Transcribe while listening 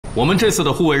我们这次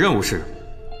的护卫任务是，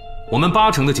我们8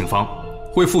成的警方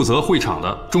会负责会场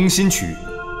的中心区域，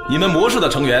你们模式的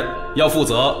成员要负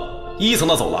责1层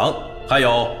的走廊，还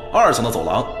有2层的走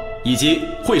廊，以及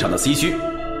会场的 C 区。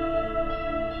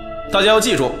大家要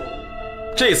记住，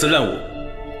这次任务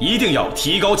一定要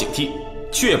提高警惕，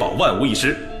确保万无一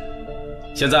失。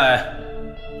现在，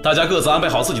大家各自安排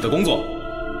好自己的工作，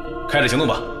开始行动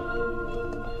吧。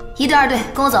1队、2队，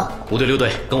跟我走。5队、6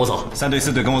队，跟我走。3队、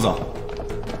4队，跟我走。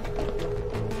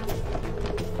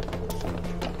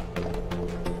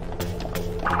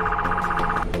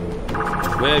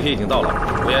VIP 已经到了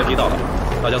 ，VIP 到了，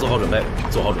大家做好准备，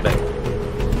做好准备。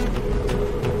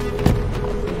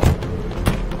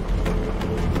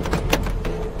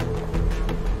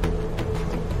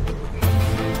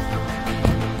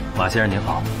马先生您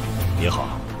好。你好，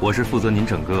我是负责您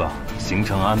整个行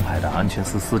程安排的安全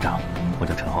司司长，我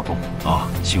叫陈浩东。啊，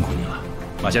辛苦您了。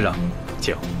马先生，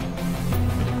请。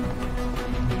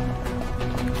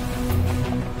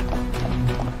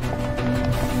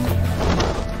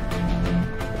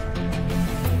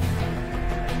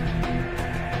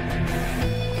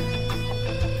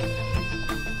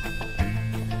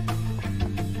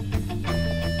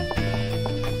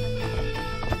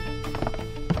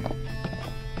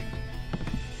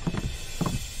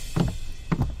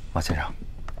马先生，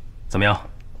怎么样？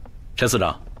陈司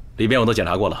长，里边我都检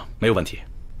查过了，没有问题。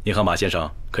您和马先生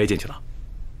可以进去了。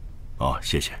哦，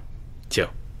谢谢。请。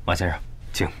马先生，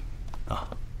请。啊。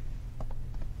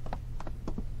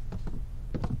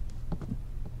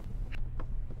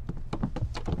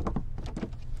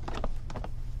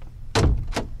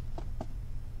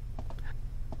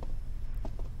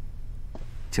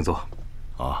请坐。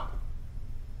啊。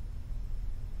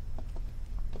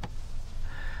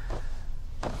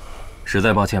实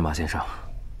在抱歉，马先生，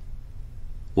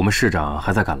我们市长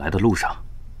还在赶来的路上，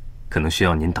可能需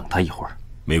要您等他一会儿。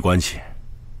没关系，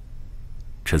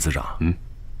陈司长。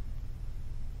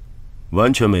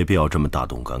完全没必要这么大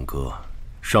动干戈，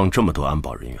上这么多安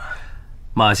保人员。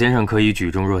马先生可以举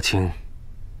重若轻，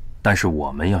但是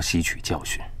我们要吸取教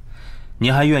训。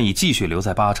您还愿意继续留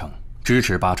在8城，支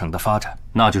持8城的发展，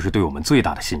那就是对我们最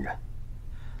大的信任。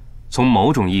从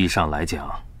某种意义上来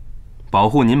讲，保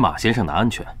护您马先生的安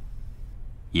全，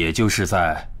也就是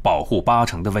在保护8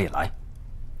城的未来，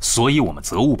所以我们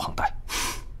责无旁贷。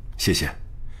谢谢。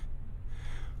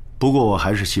不过我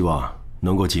还是希望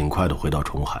能够尽快的回到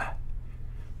重海，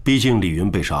毕竟李云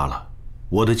被杀了，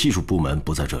我的技术部门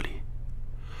不在这里，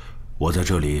我在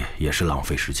这里也是浪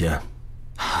费时间。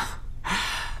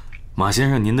马先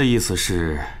生，您的意思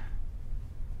是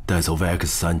带走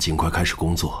VX3，尽快开始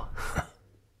工作。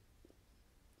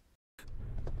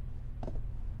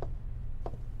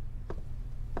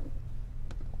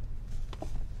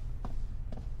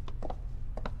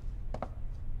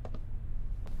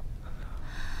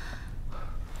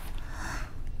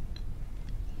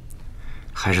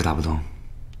还是打不通。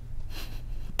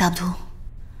打不通，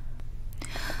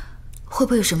会不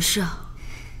会有什么事啊？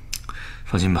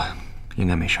放心吧，应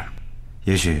该没事儿。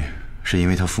也许是因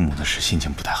为他父母的事，心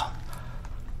情不太好。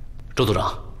周组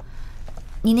长，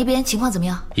你那边情况怎么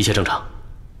样？一切正常。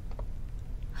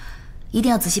一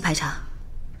定要仔细排查，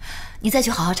你再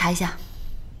去好好查一下。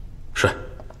是。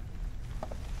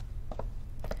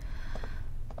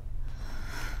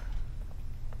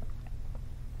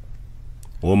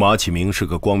我马启明是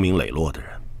个光明磊落的人，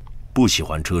不喜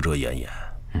欢遮遮掩掩。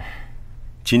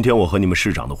今天我和你们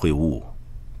市长的会晤，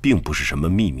并不是什么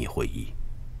秘密会议。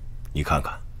你看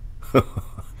看，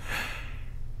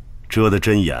遮得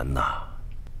真严呐！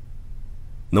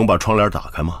能把窗帘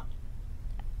打开吗？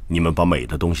你们把美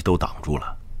的东西都挡住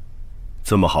了，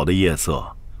这么好的夜色，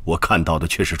我看到的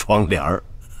却是窗帘儿。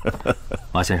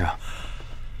马先生，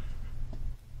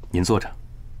您坐着，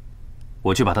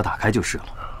我去把它打开就是了。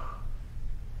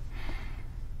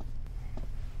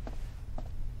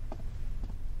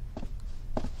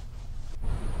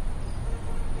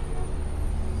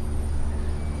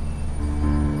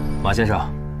马先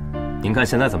生，您看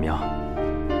现在怎么样？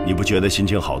你不觉得心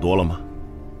情好多了吗？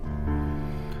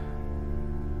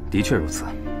的确如此。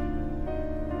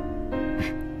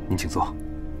您请坐。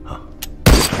啊。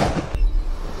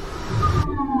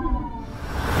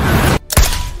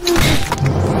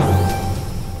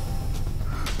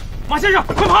马先生，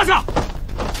快趴下！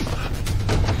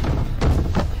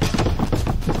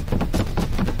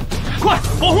快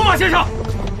保护马先生！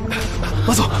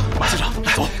马总，马先生，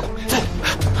走。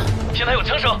现在有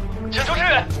枪声，请求支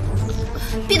援。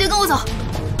B队跟我走。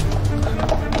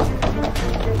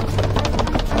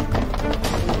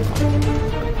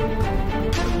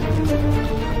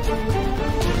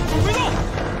回动，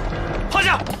趴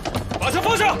下，把枪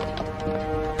放下。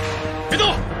别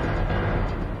动！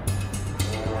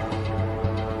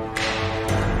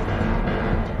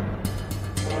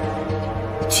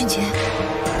俊杰，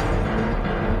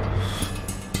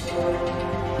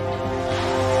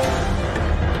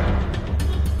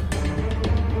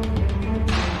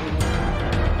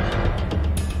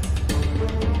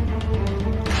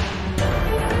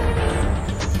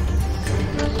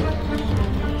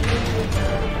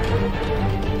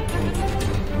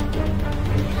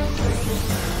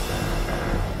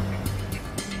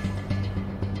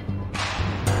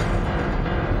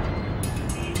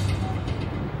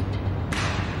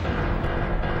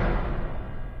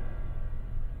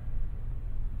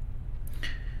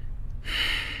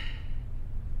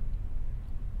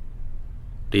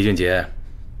李俊杰，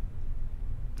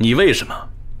你为什么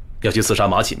要去刺杀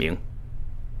马启明？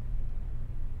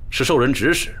是受人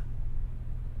指使，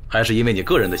还是因为你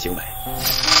个人的行为？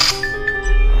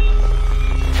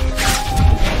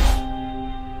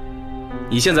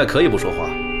你现在可以不说话，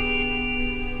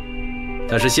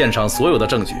但是现场所有的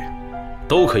证据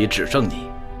都可以指证你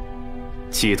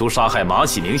企图杀害马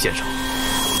启明先生。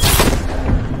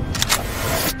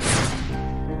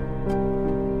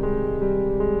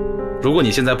如果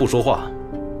你现在不说话，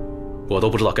我都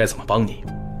不知道该怎么帮你。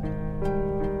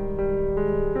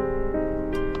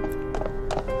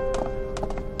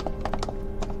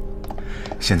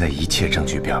现在一切证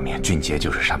据表明，俊杰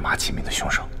就是杀马启明的凶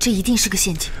手。这一定是个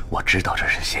陷阱。我知道这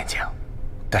是陷阱，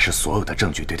但是所有的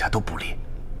证据对他都不利。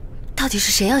到底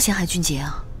是谁要陷害俊杰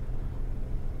啊？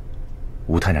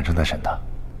吴探长正在审他，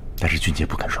但是俊杰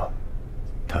不肯说，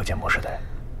他要见模式的人。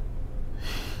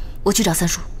我去找三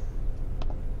叔。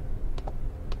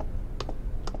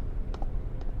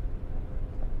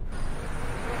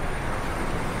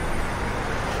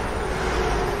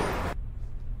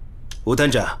吴探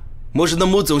长，模式的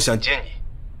穆总想见你。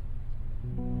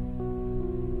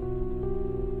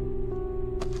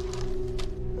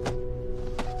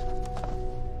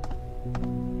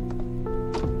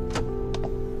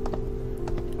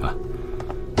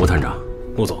吴探长，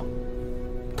穆总，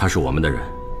他是我们的人，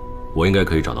我应该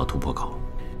可以找到突破口。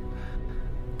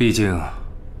毕竟，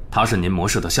他是您模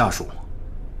式的下属，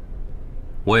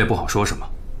我也不好说什么。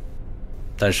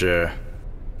但是，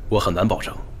我很难保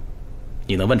证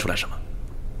你能问出来什么。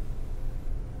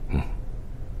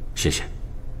谢谢。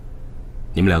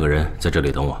你们两个人在这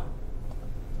里等我。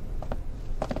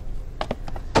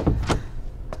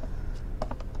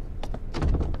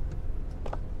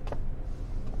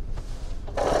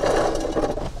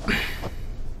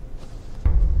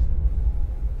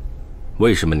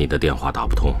为什么你的电话打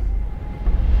不通？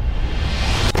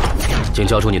请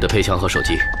交出你的配枪和手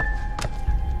机。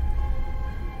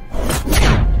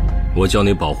我叫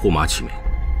你保护马启明，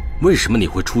为什么你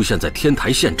会出现在天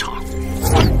台现场？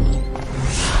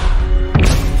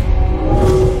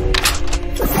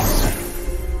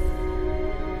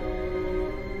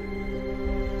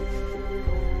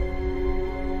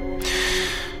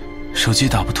手机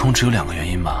打不通只有2个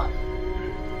原因吧：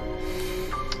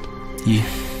一，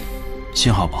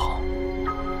信号不好，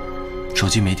手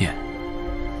机没电；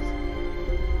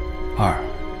二，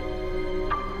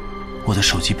我的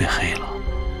手机被黑了。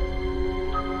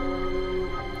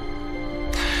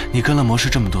你跟了模式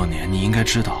这么多年，你应该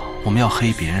知道我们要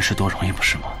黑别人是多容易，不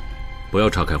是吗？不要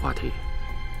岔开话题。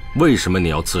为什么你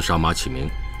要刺杀马启明？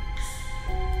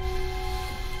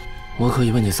我可以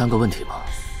问你3个问题吗？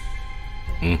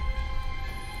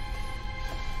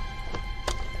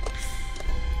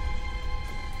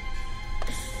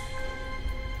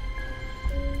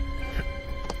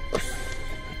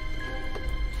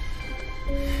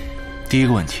第一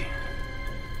个问题，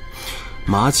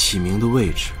马启明的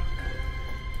位置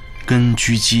跟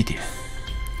狙击点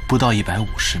不到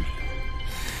150米，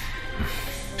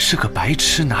是个白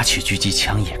痴拿起狙击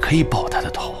枪也可以爆他的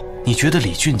头。你觉得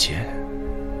李俊杰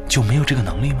就没有这个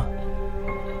能力吗？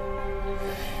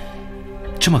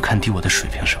这么看低我的水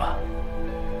平是吧？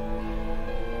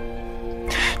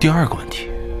第二个问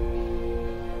题，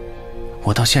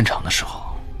我到现场的时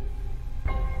候，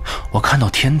我看到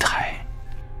天台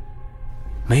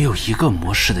没有一个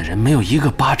模式的人，没有一个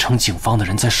8成警方的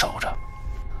人在守着。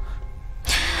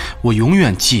我永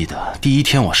远记得第一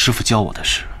天我师父教我的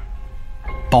是，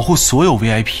保护所有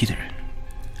VIP 的人，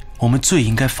我们最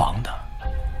应该防的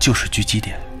就是狙击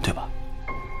点，对吧？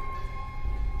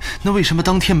那为什么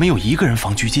当天没有一个人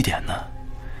防狙击点呢？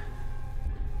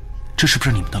这是不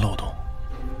是你们的漏洞？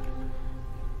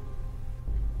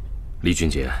李俊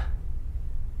杰，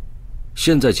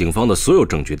现在警方的所有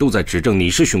证据都在指证你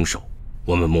是凶手。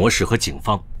我们模式和警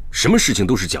方什么事情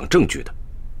都是讲证据的。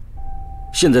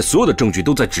现在所有的证据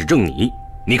都在指证你，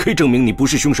你可以证明你不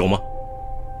是凶手吗？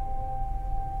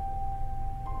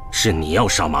是你要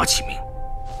杀马启明。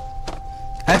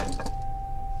哎，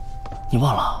你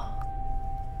忘了，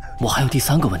我还有第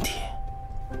3个问题。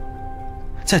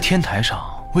在天台上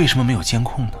为什么没有监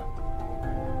控呢？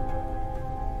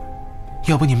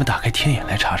要不你们打开天眼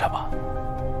来查查吧。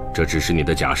这只是你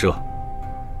的假设。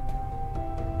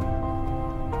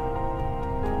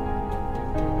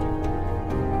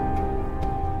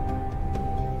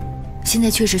现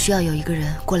在确实需要有一个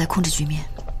人过来控制局面。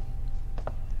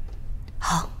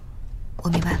好，我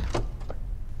明白了，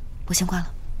我先挂了。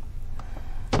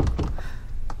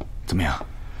怎么样？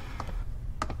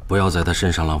不要在他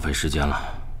身上浪费时间了。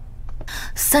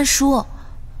三叔，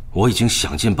我已经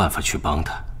想尽办法去帮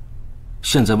他。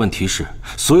现在问题是，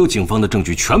所有警方的证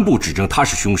据全部指证他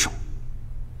是凶手，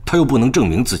他又不能证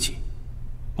明自己，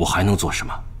我还能做什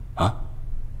么啊？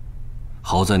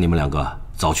好在你们2个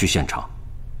早去现场，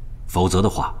否则的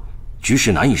话，局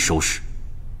势难以收拾。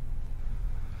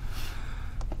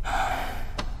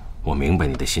我明白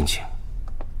你的心情。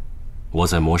我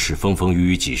在魔市风风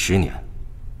雨雨几10年，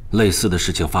类似的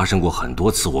事情发生过很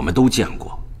多次，我们都见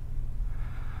过。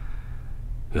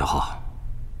岳浩，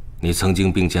你曾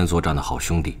经并肩作战的好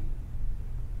兄弟，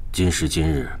今时今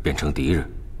日变成敌人。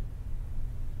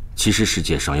其实世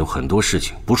界上有很多事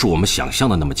情不是我们想象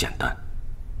的那么简单。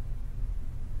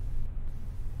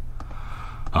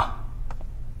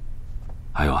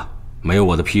还有啊，没有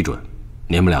我的批准，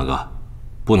你们2个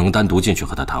不能单独进去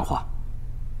和他谈话。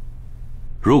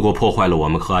如果破坏了我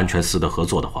们和安全司的合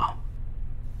作的话，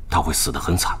他会死得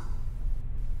很惨。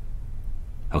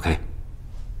OK。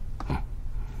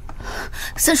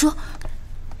三叔，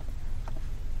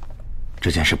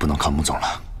这件事不能靠穆总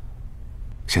了，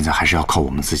现在还是要靠我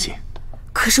们自己。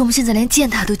可是我们现在连见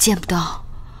他都见不到。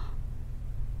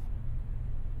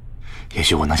也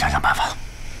许我能想想办法。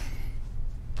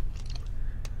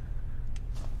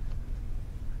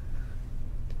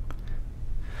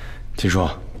秦叔，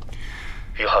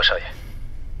于浩少爷，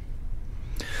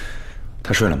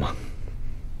他睡了吗？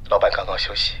老板刚刚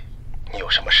休息，你有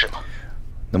什么事吗？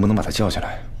能不能把他叫起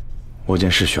来？我有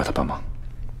件事需要他帮忙。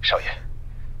少爷，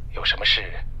有什么事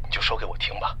你就说给我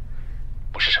听吧，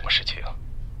不是什么事情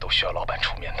都需要老板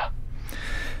出面的。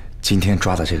今天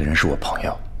抓的这个人是我朋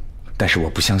友，但是我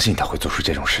不相信他会做出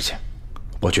这种事情，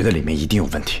我觉得里面一定有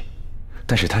问题。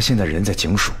但是他现在人在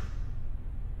警署，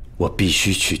我必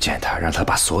须去见他，让他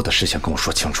把所有的事情跟我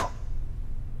说清楚。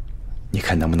你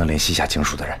看能不能联系一下警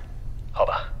署的人？好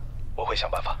吧，我会想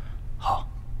办法。好。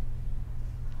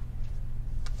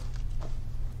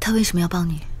他为什么要帮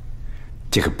你？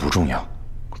这个不重要，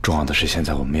重要的是现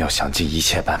在我们要想尽一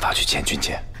切办法去见俊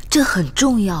杰。这很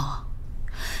重要啊！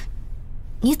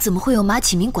你怎么会有马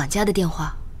启明管家的电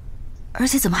话？而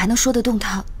且怎么还能说得动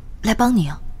他来帮你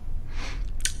啊？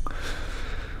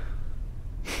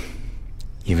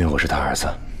因为我是他儿子。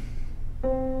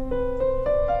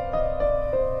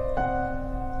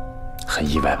很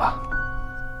意外吧？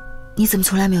你怎么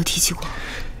从来没有提起过？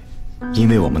因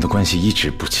为我们的关系一直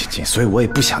不亲近，所以我也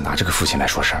不想拿这个父亲来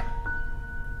说事儿。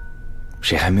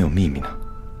谁还没有秘密呢？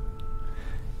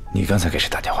你刚才给谁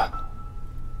打电话？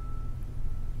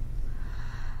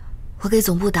我给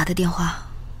总部打的电话，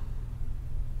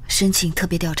申请特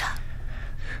别调查。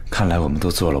看来我们都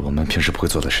做了我们平时不会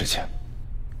做的事情。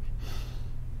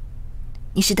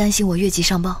你是担心我越级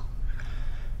上报？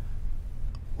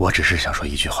我只是想说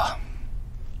一句话：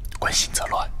关心则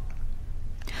乱。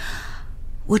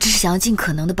我只是想要尽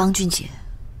可能的帮俊杰，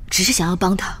只是想要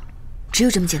帮他，只有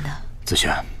这么简单。子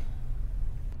轩，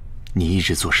你一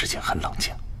直做事情很冷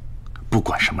静，不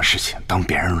管什么事情，当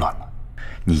别人乱了，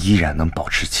你依然能保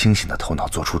持清醒的头脑，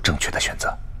做出正确的选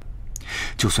择。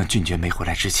就算俊杰没回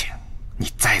来之前，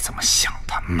你再怎么想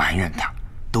他、埋怨他，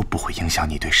都不会影响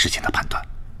你对事情的判断。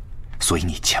所以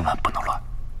你千万不能乱。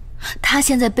他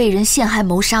现在被人陷害、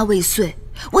谋杀未遂，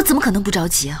我怎么可能不着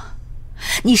急啊？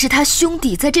你是他兄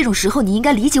弟，在这种时候你应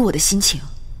该理解我的心情。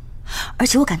而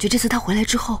且我感觉这次他回来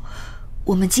之后，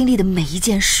我们经历的每一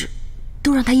件事，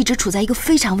都让他一直处在一个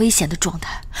非常危险的状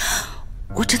态。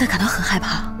我真的感到很害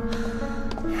怕。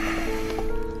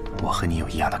我和你有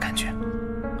一样的感觉，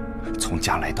从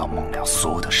家来到孟良，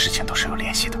所有的事情都是有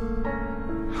联系的。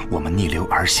我们逆流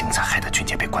而行，才害得俊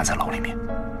杰被关在牢里面。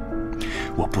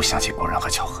我不相信偶然和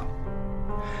巧合，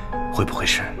会不会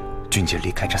是俊杰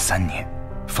离开这3年，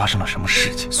发生了什么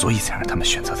事情，所以才让他们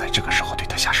选择在这个时候对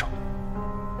他下手？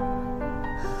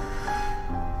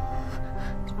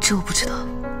这我不知道，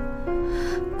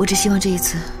我只希望这一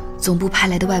次总部派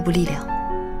来的外部力量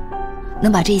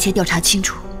能把这一切调查清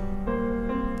楚，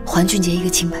还俊杰一个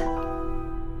清白。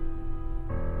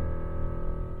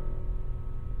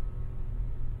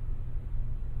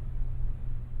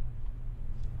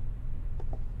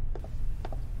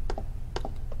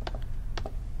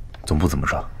总部怎么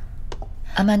说？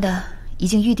阿曼达已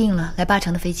经预定了来8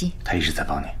城的飞机。他一直在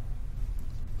帮你。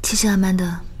其实阿曼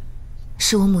达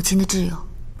是我母亲的挚友。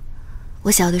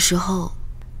我小的时候，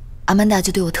阿曼达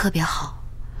就对我特别好，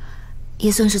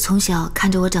也算是从小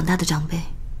看着我长大的长辈。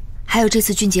还有这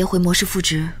次俊杰回模式复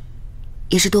职，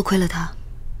也是多亏了他，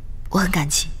我很感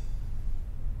激。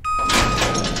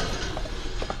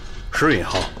石引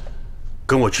浩，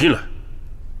跟我进来。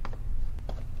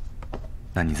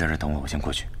那你在这等我，我先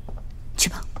过去。去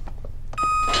吧。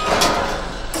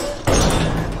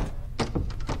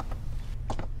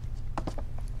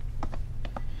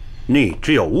你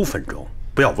只有5分钟，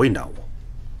不要为难我。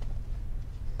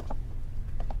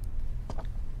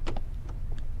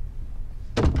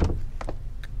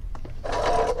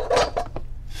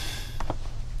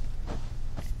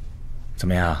怎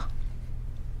么样？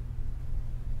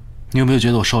你有没有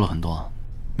觉得我瘦了很多？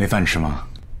没饭吃吗？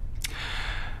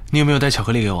你有没有带巧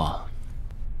克力给我？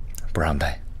不让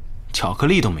带。巧克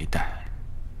力都没带。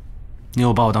你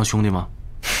有把我当兄弟吗？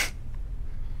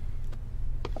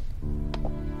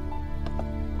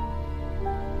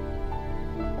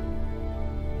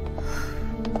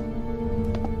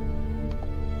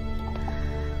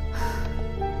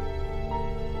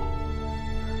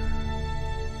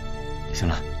行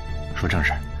了，说正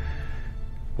事儿。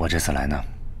我这次来呢，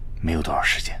没有多少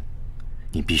时间，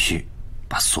你必须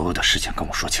把所有的事情跟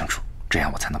我说清楚，这样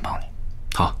我才能帮你。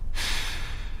好，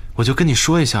我就跟你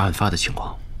说一下案发的情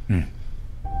况。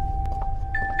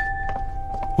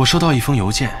我收到一封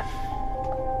邮件，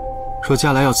说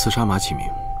佳来要刺杀马启明，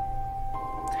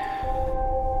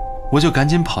我就赶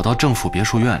紧跑到政府别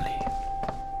墅院里。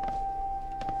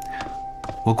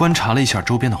我观察了一下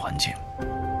周边的环境，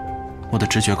我的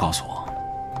直觉告诉我，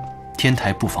天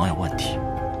台布防有问题。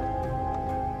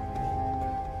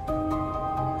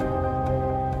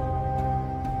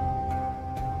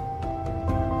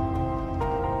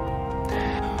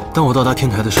当我到达天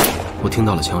台的时候，我听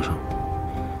到了枪声。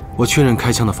我确认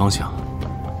开枪的方向，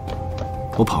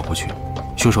我跑过去，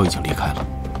凶手已经离开了。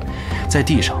在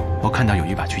地上，我看到有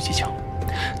一把狙击枪，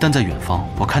但在远方，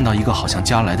我看到一个好像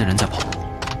佳来的人在跑步。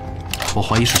我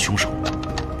怀疑是凶手，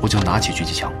我就拿起狙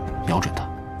击枪瞄准他，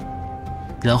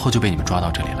然后就被你们抓到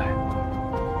这里来。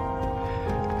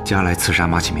佳来刺杀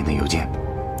马启明的邮件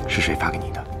是谁发给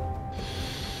你的？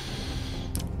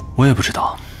我也不知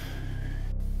道。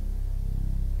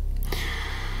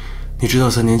你知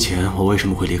道3年前我为什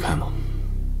么会离开吗？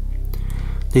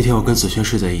那天我跟子轩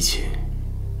睡在一起，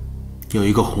有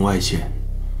一个红外线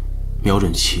瞄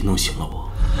准器弄醒了我，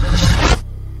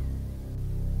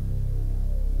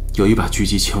有一把狙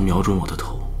击枪瞄准我的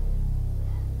头，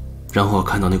然后我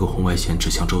看到那个红外线指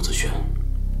向周子轩，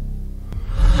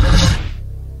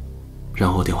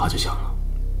然后电话就响了，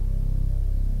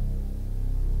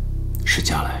是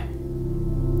佳来。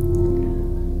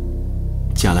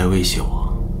佳来威胁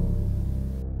我，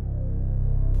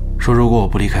说如果我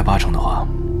不离开8城的话，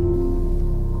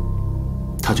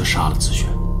他就杀了子轩。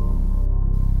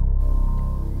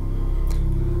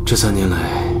这3年来，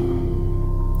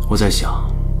我在想，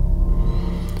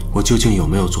我究竟有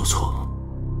没有做错？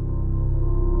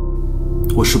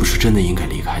我是不是真的应该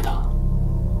离开他？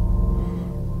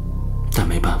但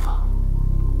没办法，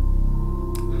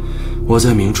我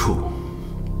在明处，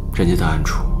人家在暗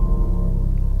处，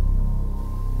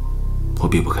我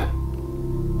避不开。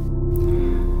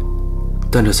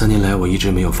但这3年来，我一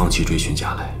直没有放弃追寻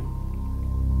佳来，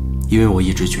因为我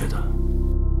一直觉得，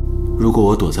如果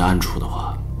我躲在暗处的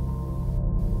话，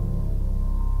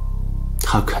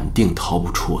他肯定逃不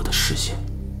出我的视线。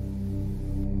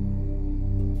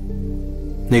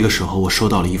那个时候，我收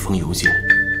到了一封邮件，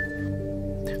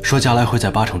说佳来会在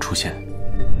8城出现，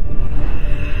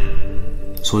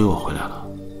所以我回来了。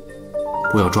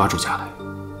我要抓住佳来，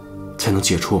才能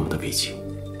解除我们的危机。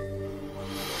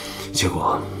结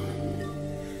果，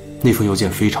那封邮件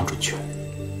非常准确，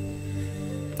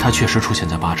他确实出现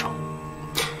在8城。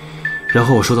然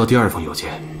后我收到第2封邮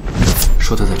件，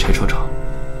说他在拆车厂，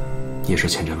也是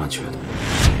千真万确的。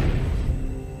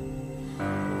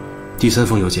第3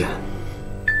封邮件，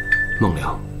孟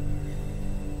良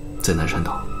在南山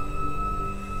岛，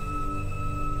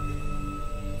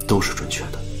都是准确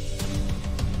的。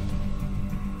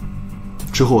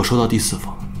之后我收到第4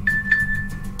封，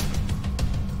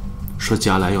说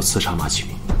佳来要刺杀马启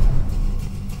明，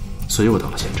所以我到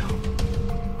了现场。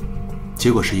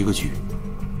结果是一个局，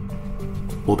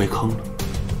我被坑了。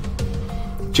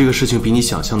这个事情比你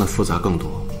想象的复杂更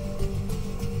多，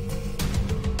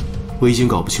我已经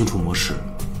搞不清楚模式，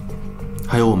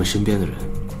还有我们身边的人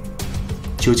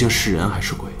究竟是人还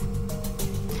是鬼。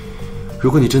如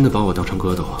果你真的把我当成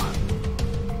哥的话，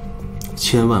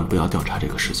千万不要调查这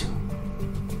个事情，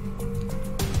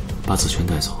把子萱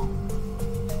带走。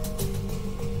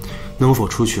能否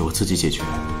出去我自己解决。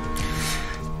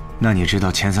那你知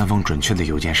道前3封准确的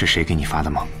邮件是谁给你发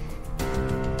的吗？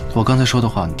我刚才说的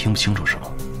话你听不清楚是吗？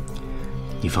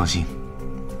你放心，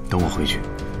等我回去，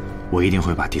我一定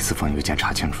会把第4封邮件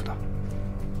查清楚的，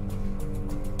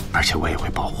而且我也会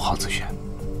保护好子萱。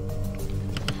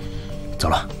走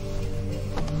了。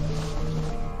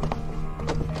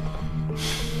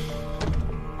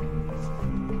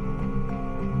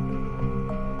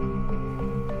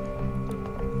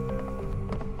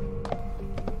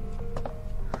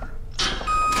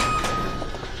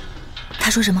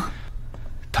他说什么？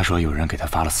他说有人给他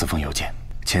发了4封邮件，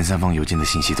前3封邮件的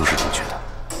信息都是正确的，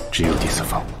只有第4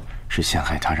封是陷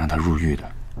害他让他入狱的。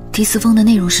第4封的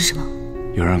内容是什么？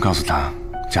有人告诉他，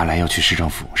加莱要去市政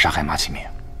府杀害马启明。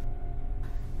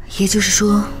也就是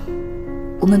说，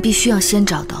我们必须要先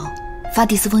找到发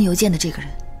第4封邮件的这个人，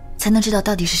才能知道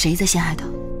到底是谁在陷害他。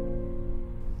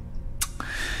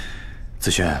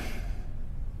子萱，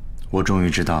我终于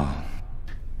知道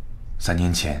3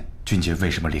年前俊杰为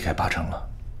什么离开8城了。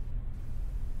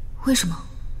为什么？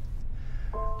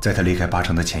在他离开8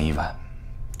城的前一晚，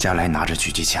加莱拿着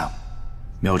狙击枪，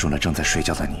瞄准了正在睡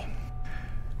觉的你。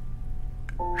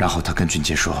然后他跟俊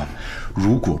杰说，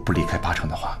如果不离开8城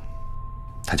的话，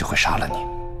他就会杀了你。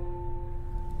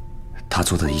他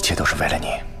做的一切都是为了你。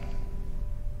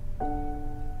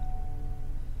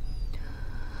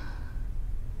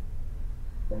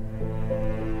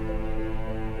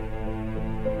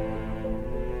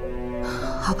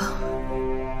好吧，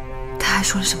他还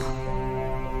说了什么？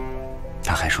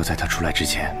他还说，在他出来之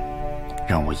前，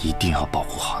让我一定要保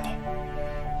护好你，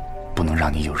不能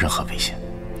让你有任何危险。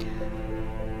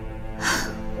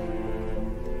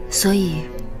所以，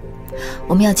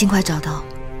我们要尽快找到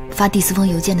发第4封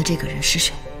邮件的这个人是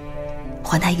谁，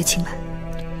还他一个清白。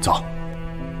走。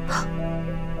好。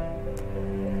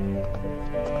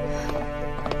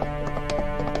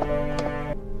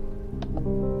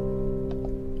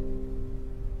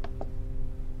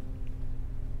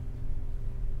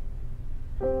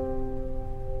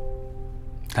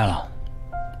来了。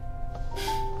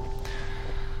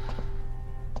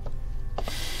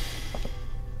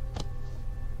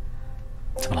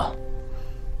怎么了？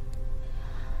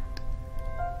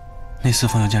那4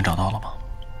封邮件找到了吗？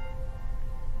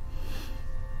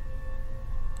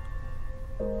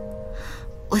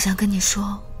我想跟你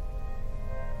说，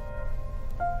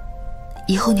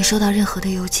以后你收到任何的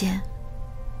邮件，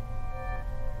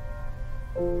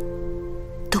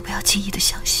都不要轻易的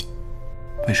相信。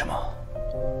为什么？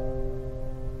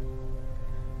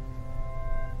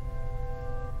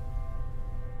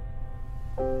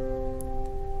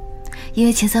因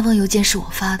为前3封邮件是我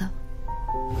发的。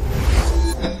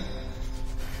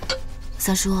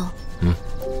三叔，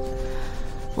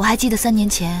我还记得3年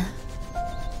前，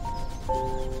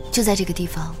就在这个地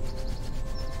方，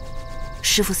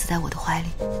师父死在我的怀里。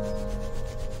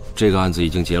这个案子已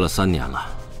经结了3年了，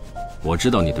我知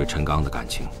道你对陈刚的感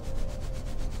情，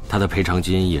他的赔偿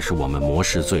金也是我们模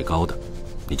式最高的，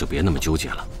你就别那么纠结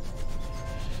了。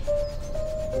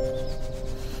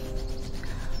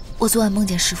我昨晚梦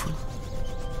见师父了。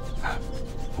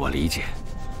我理解。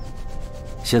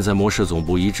现在模式总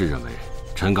部一致认为，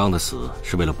陈刚的死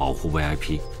是为了保护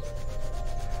VIP。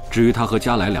至于他和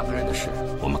加莱2个人的事，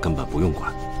我们根本不用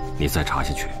管，你再查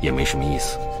下去也没什么意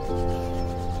思。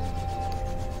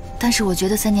但是我觉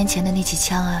得3年前的那起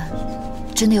枪案，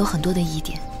真的有很多的疑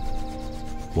点。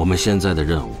我们现在的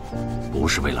任务不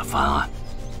是为了翻案。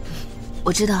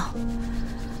我知道，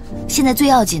现在最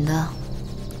要紧的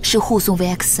是护送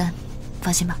VX3，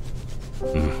放心吧。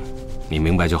你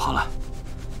明白就好了。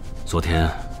昨天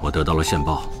我得到了线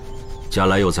报，加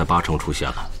莱又在8城出现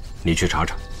了，你去查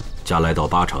查，加莱到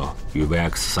8城与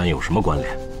VX3有什么关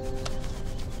联？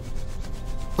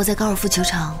我在高尔夫球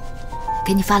场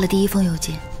给你发了第1封邮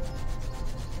件。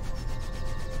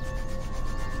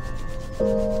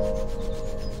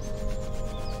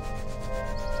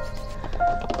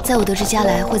在我得知加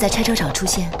莱会在拆车厂出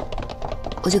现，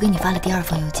我就给你发了第2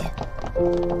封邮件。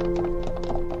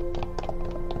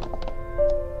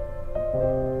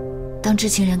当知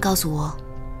情人告诉我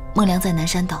孟良在南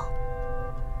山岛，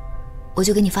我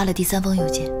就给你发了第3封邮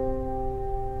件。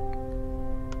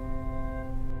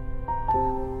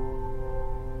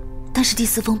但是第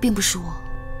4封并不是我。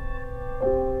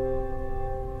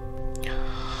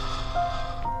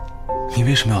你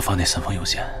为什么要发那3封邮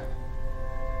件？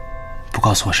不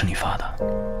告诉我是你发的。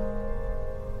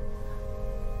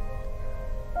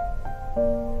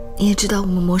你也知道我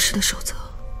们模式的守则，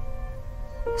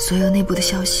所有内部的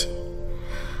消息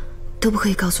都不可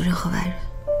以告诉任何外人，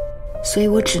所以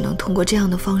我只能通过这样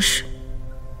的方式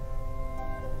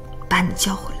把你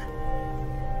叫回来，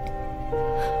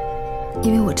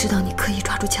因为我知道你可以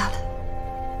抓住家来。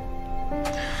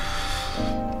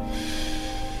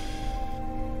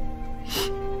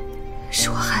是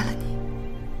我害了你，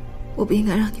我不应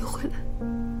该让你回来。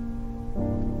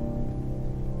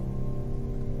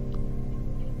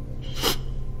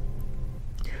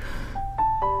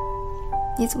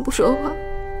你怎么不说话？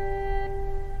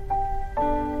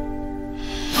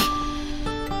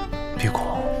别哭。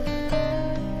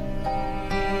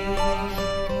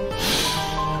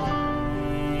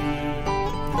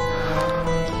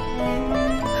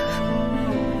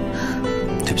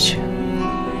对不起。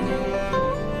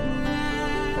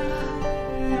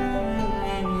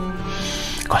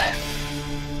过来。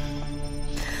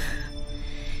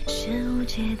是无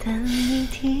解的谜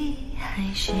题，还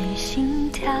是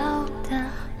心跳的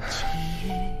际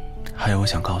遇？还有，我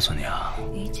想告诉你啊，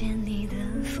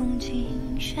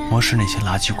模式那些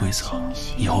垃圾规则，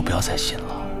以后不要再信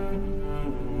了。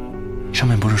上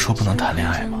面不是说不能谈恋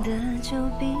爱吗？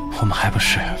我们还不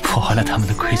是破坏了他们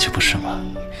的规矩，不是吗？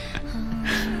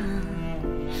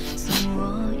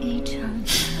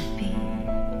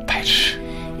白痴。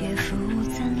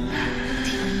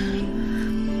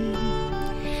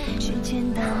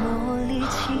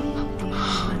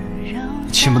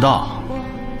亲不到。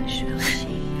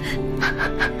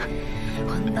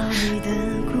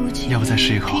要不再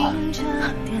试一口啊？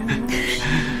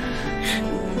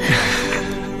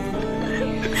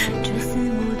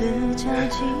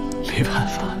没办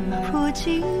法。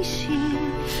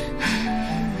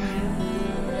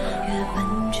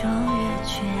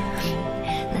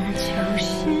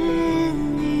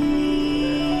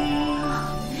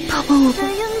抱抱我吧。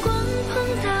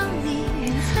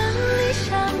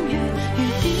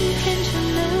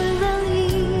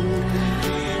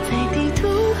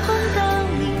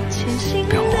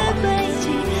不要我了。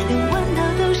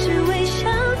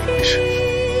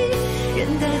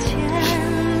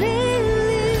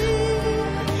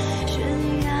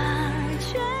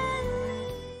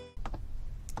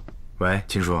喂，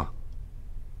秦叔。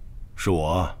是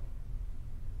我。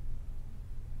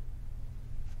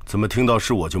怎么听到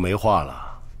是我就没话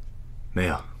了？没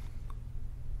有，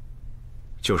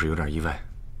就是有点意外。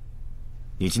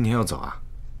你今天要走啊？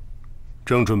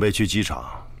正准备去机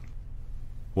场。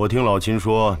我听老秦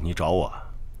说你找我。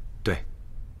对，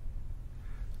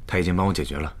他已经帮我解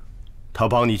决了。他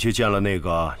帮你去见了那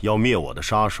个要灭我的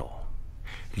杀手。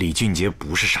李俊杰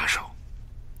不是杀手。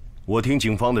我听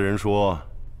警方的人说，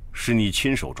是你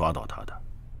亲手抓到他的。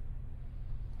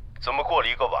怎么过了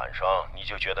一个晚上，你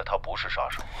就觉得他不是杀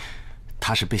手？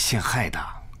他是被陷害的。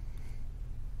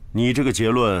你这个结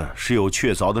论是有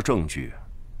确凿的证据，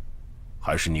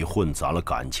还是你混杂了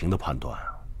感情的判断啊？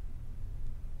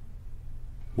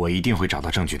我一定会找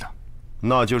到证据的。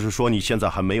那就是说你现在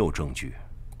还没有证据，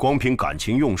光凭感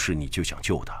情用事你就想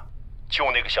救他，救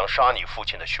那个想杀你父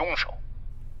亲的凶手。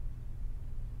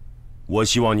我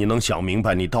希望你能想明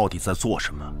白你到底在做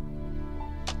什么。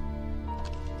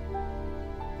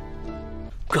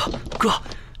哥，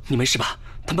你没事吧？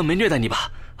他们没虐待你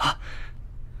吧？啊，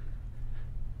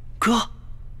哥，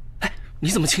哎，你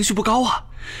怎么情绪不高啊？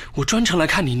我专程来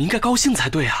看你，你应该高兴才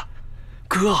对啊，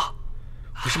哥。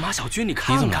我是马小军，你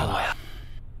看看我呀。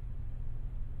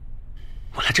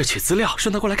我来这取资料，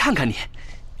顺道过来看看你。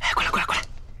哎，过来。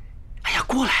哎呀，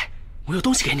过来，我有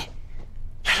东西给你。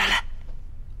来。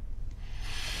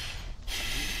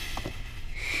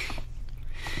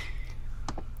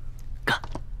哥，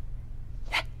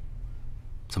哎，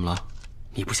怎么了？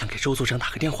你不想给周组长打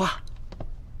个电话？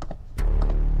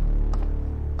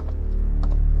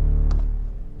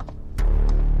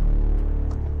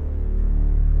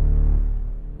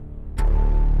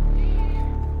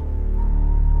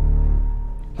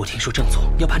我听说郑总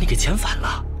要把你给遣返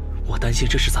了，我担心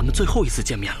这是咱们最后一次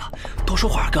见面了。多说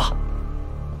会儿，哥。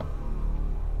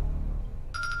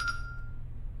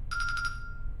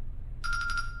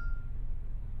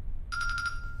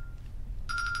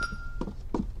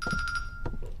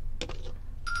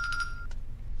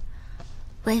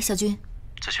喂，小军。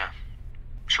子萱，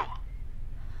是我。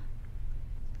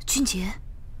俊杰，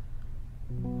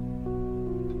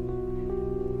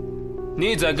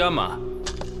你在干嘛？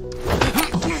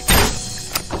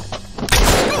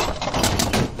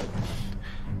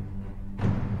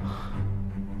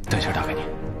等一下打给你。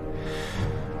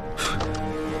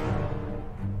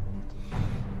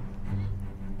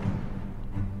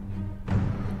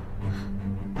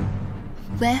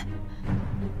喂。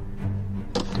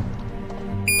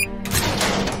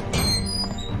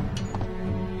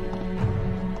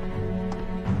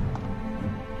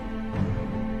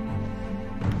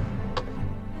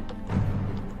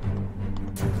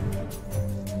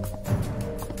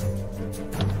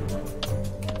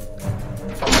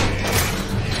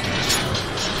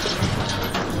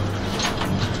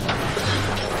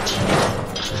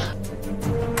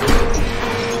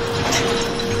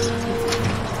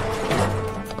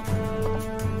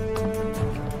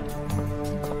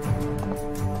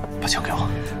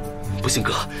行，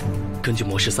哥，根据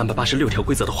模式386条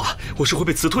规则的话，我是会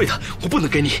被辞退的，我不能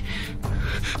给你。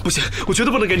不行，我绝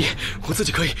对不能给你，我自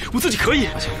己可以，我自己可以。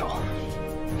小柔，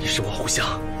你是我互相，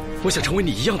我想成为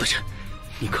你一样的人，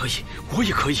你可以，我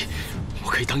也可以，我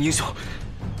可以当英雄。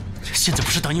现在不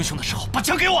是当英雄的时候，把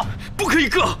枪给我！不可以，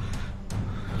哥，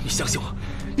你相信我，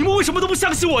你们为什么都不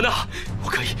相信我呢？我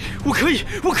可以，我可以，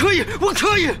我可以，我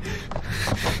可以。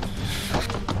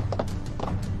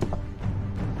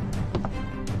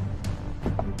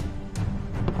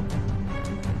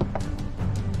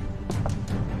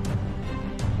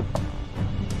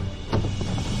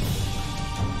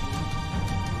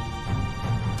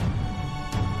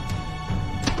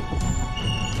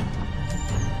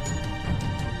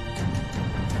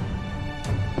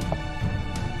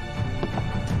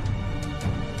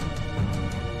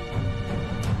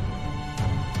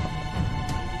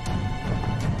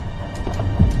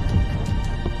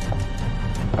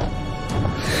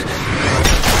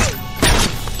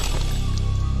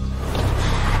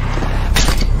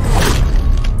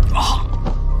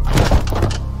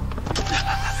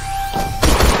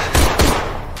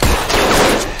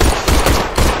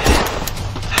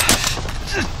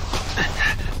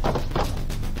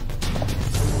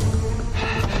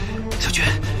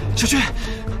小军，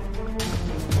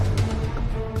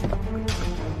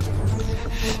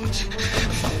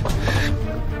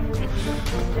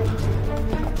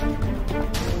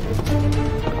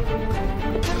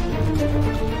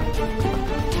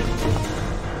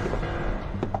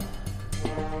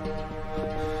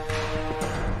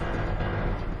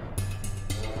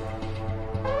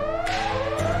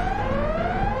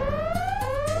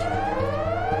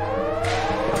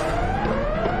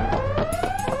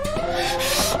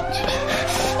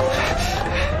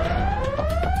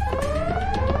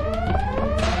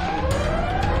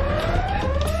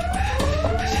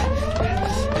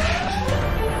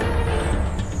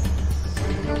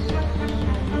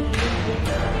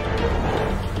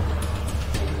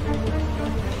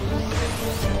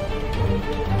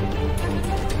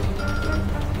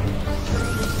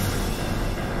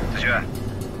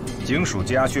警署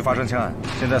接押区发生枪案，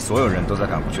现在所有人都在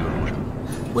赶过去的路上。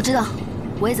我知道，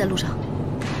我也在路上。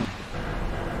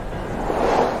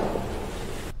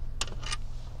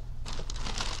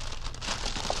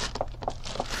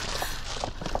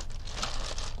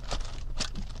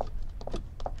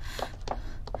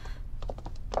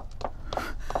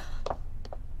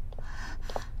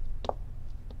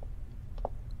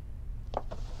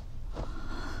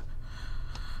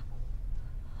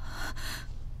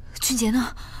俊杰呢？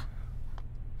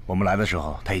我们来的时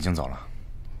候，他已经走了。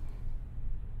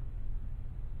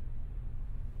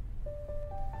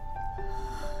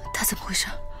他怎么回事？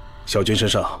小军身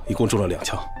上一共中了2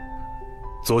枪，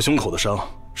左胸口的伤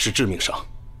是致命伤。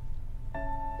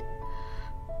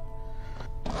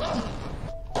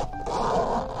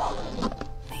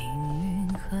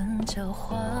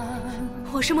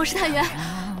我是末世探员。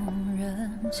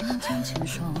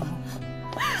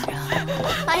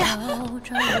哎呀，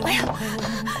哎呀！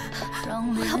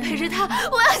我要陪着他，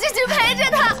我要继续陪着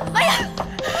他。哎呀，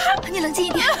你冷静一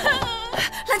点，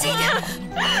冷静一点。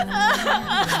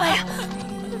哎呀，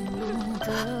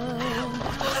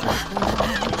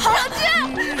好，小军，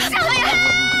小军，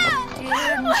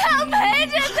我要陪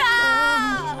着他。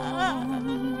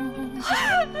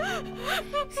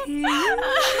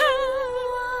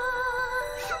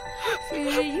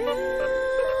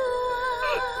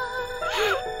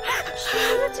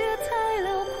世界太辽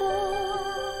阔，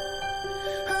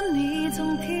和你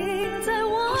总停在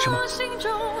我心中。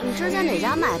你这是在哪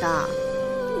家买的？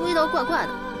味道怪怪的。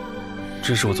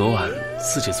这是我昨晚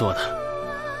自己做的，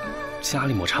家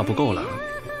里抹茶不够了，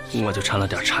我就掺了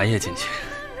点茶叶进去。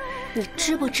你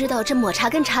知不知道这抹茶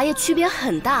跟茶叶区别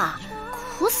很大，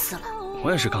苦死了。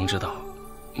我也是刚知道，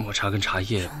抹茶跟茶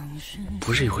叶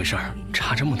不是一回事儿，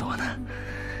差这么多呢。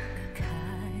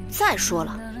再说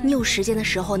了，你有时间的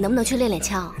时候能不能去练练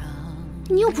枪？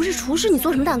你又不是厨师，你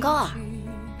做什么蛋糕啊？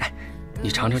哎，你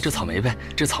尝尝这草莓呗，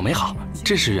这草莓好，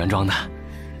这是原装的。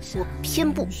我偏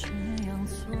不。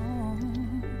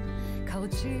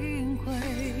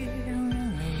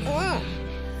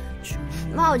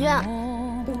马小军，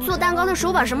你做蛋糕的时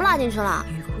候把什么拉进去了？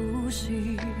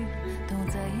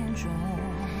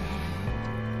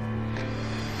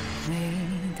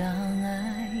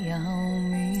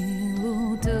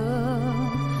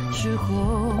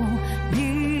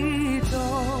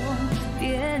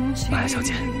玛雅小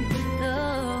姐，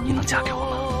你能嫁给我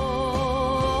吗？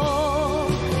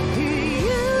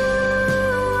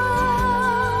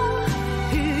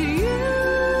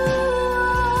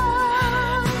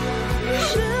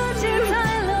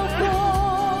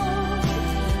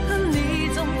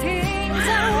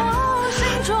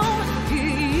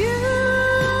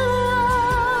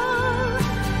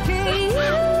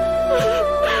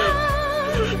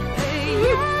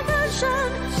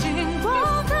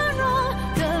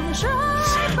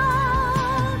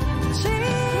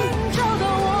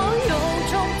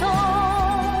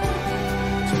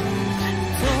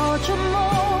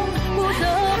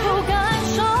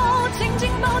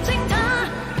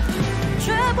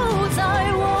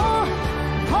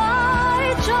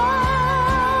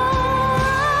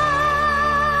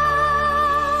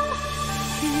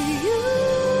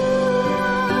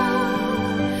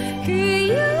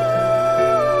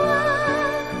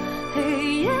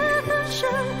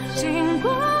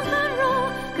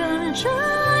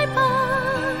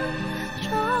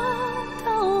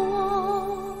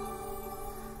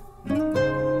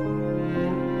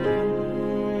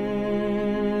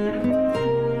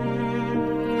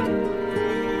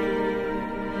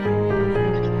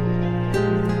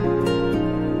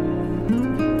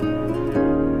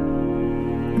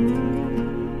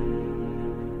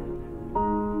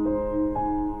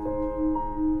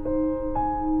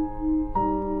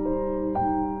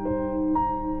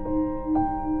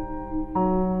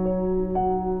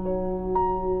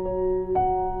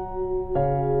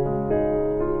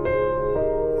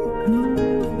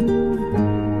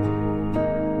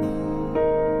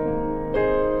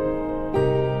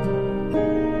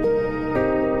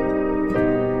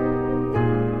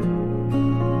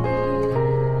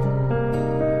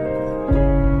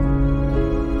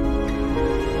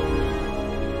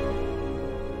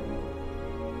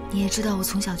知道我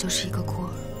从小就是一个孤儿，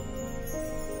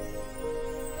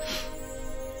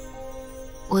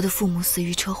我的父母死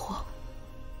于车祸，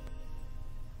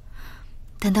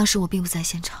但当时我并不在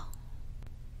现场，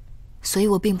所以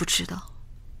我并不知道，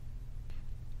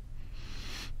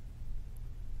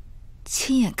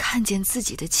亲眼看见自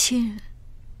己的亲人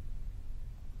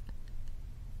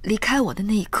离开我的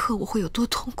那一刻，我会有多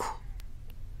痛苦。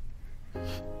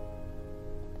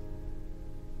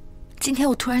今天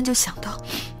我突然就想到，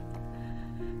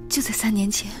就在3年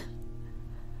前，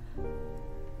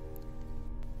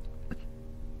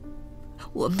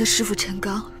我们的师傅陈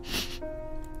刚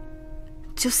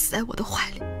就死在我的怀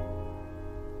里。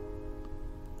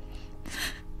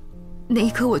那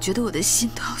一刻，我觉得我的心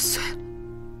都要碎了。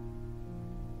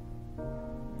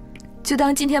就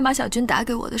当今天马小军打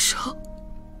给我的时候，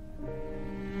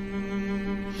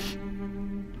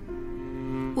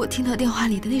我听到电话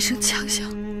里的那声枪响，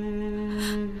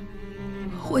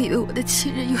我以为我的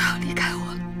亲人又要离开我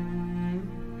了。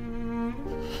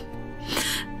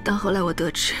当后来我得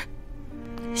知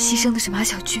牺牲的是马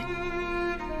小军，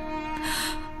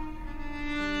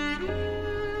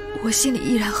我心里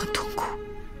依然很痛苦。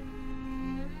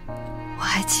我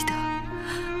还记得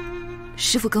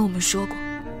师父跟我们说过，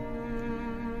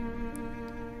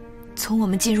从我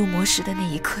们进入魔石的那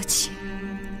一刻起，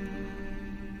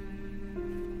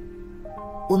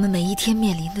我们每一天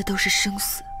面临的都是生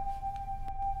死。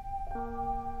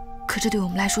可这对我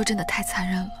们来说真的太残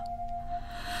忍了，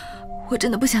我真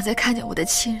的不想再看见我的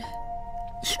亲人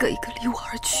一个一个离我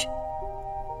而去。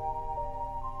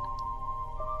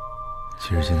其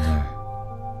实现在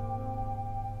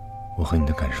我和你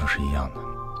的感受是一样的，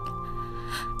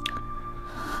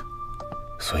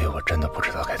所以我真的不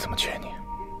知道该怎么劝你。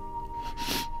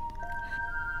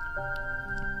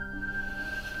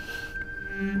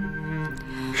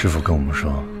师父跟我们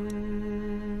说，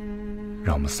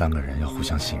让我们3个人要互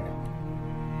相信任。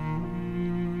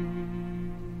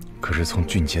可是从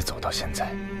俊杰走到现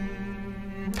在，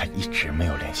他一直没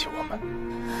有联系我们，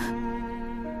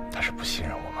他是不信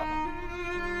任我们吗？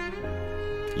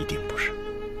一定不是。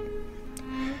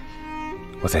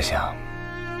我在想，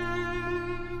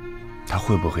他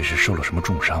会不会是受了什么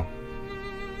重伤，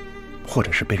或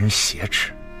者是被人挟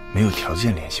持，没有条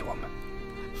件联系我们？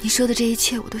你说的这一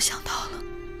切我都想到了，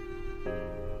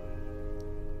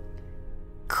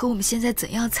可我们现在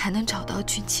怎样才能找到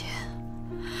俊杰？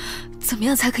怎么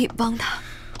样才可以帮他？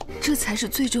这才是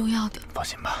最重要的。放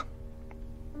心吧，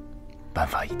办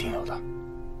法一定有的，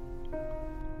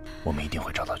我们一定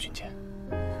会找到俊杰。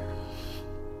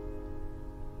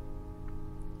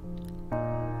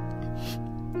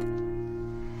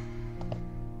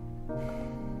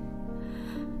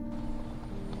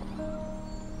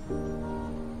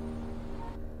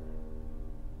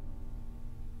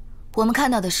我们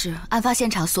看到的是案发现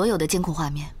场所有的监控画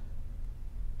面。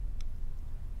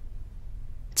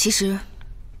其实，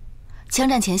枪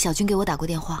战前小军给我打过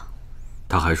电话。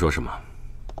他还说什么？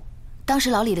当时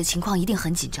老李的情况一定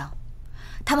很紧张，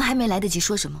他们还没来得及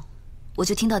说什么，我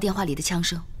就听到电话里的枪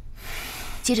声，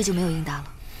接着就没有应答了。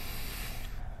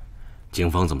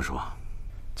警方怎么说？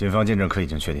警方鉴证科已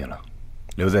经确定了，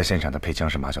留在现场的配枪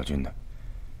是马小军的，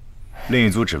另一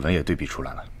组指纹也对比出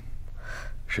来了，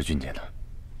是俊杰的。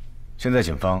现在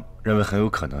警方认为很有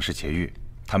可能是劫狱，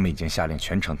他们已经下令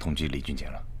全城通缉李俊杰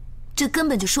了。这根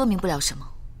本就说明不了什么。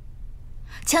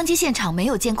枪击现场没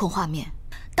有监控画面，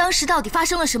当时到底发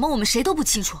生了什么，我们谁都不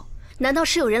清楚。难道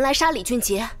是有人来杀李俊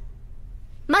杰？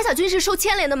马小军是受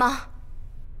牵连的吗？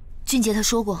俊杰他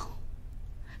说过，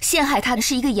陷害他的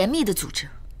是一个严密的组织，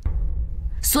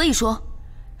所以说，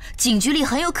警局里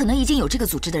很有可能已经有这个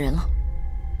组织的人了。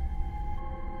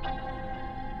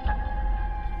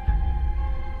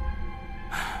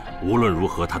无论如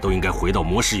何，他都应该回到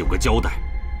魔石有个交代。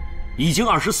已经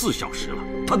24小时了，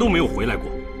他都没有回来过。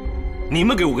你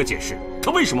们给我个解释，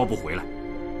他为什么不回来？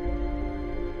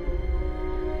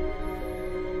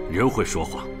人会说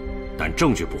谎，但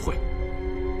证据不会。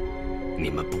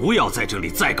你们不要在这里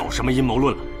再搞什么阴谋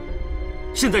论了。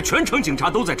现在全城警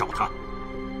察都在找他，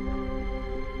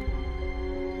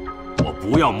我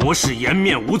不要魔石颜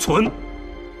面无存。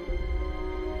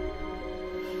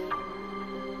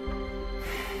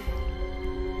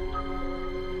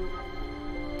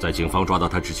在警方抓到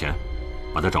他之前，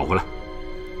把他找回来。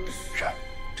是，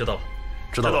知道了，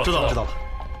知道了，知道了，知道了。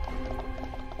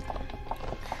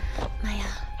妈呀，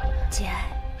节哀！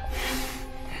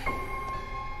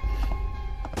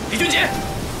李俊杰，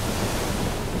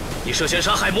你涉嫌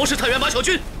杀害魔石探员马小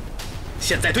军，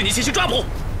现在对你进行抓捕，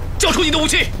交出你的武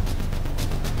器。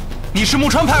你是木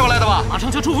川派过来的吧？马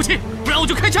上交出武器，不然我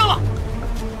就开枪了。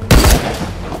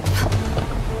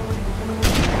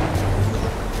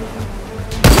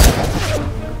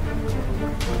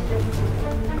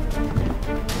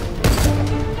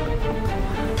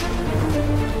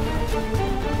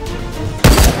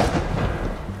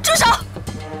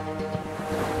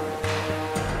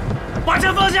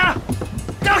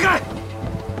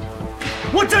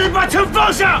我叫你把枪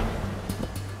放下！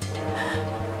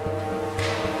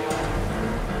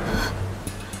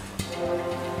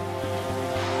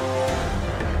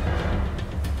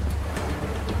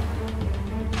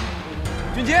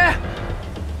俊杰，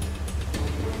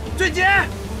俊杰，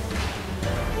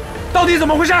到底怎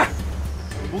么回事？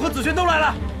我和子轩都来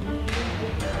了。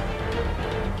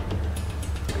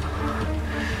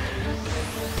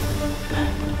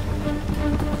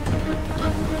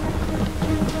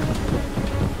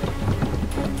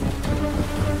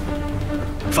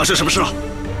 发生什么事了？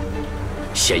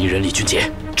嫌疑人李俊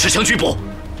杰持枪拘捕。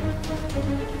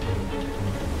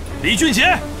李俊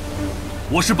杰，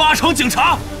我是8城警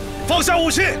察，放下武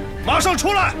器，马上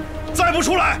出来！再不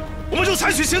出来，我们就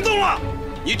采取行动了。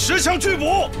你持枪拘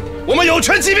捕，我们有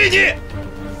权击毙你。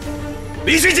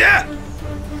李俊杰，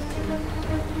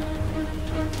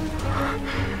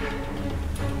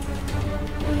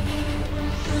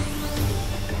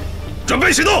准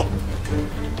备行动！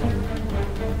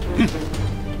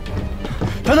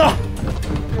 等等，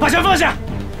把枪放下！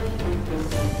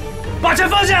把枪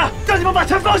放下！让你们把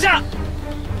枪放下！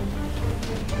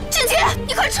俊杰，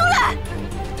你快出来！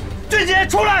俊杰，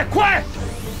出来，快！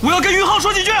我要跟云浩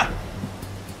说几句。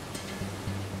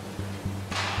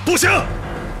不行！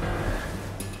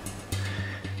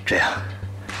这样，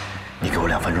你给我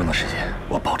2分钟的时间，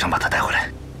我保证把他带回来，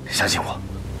相信我。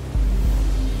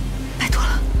拜托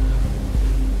了。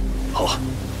好啊，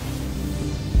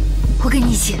我跟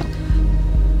你一起。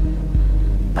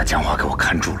 把江华给我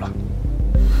看住了。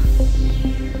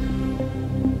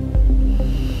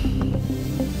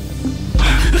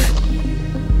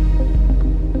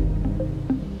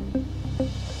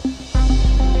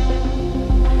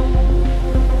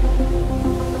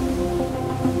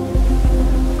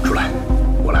出来，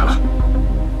我来了。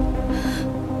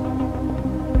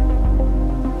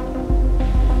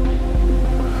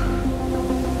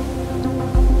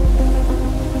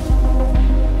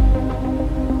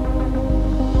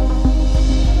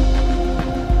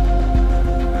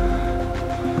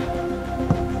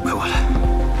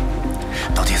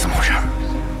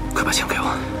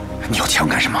枪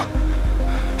干什么？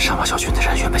杀马小军的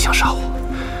人原本想杀我，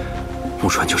木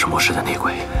川就是末世的内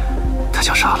鬼，他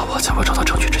想杀了我，在我找到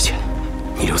证据之前，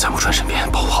你留在木川身边，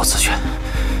保护好子轩。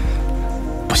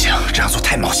不行，这样做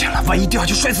太冒险了，万一掉下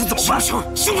去摔死怎么办？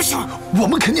行不行？我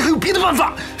们肯定还有别的办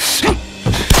法。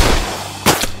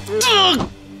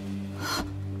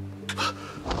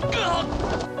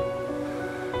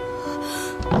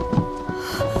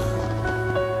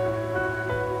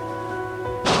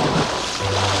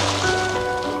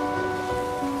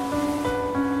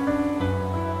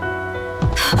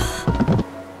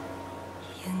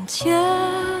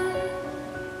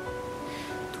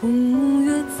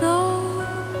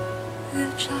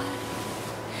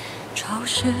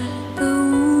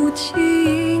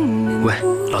喂，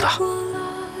老大，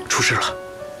出事了，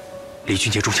李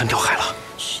俊杰中枪掉海了。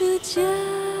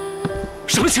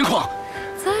什么情况？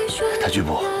他拒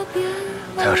捕，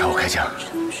他要朝我开枪。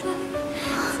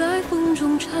在风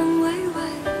中颤巍巍，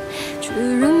却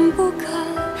仍不肯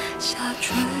下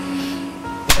坠。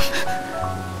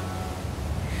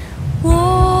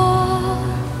我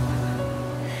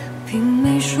并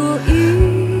没说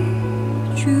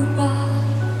一句话。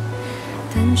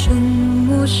 但沉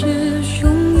默是汹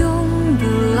涌的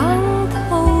浪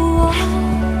头啊！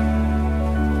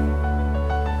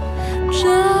这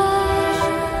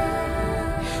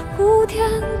铺天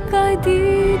盖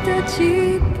地的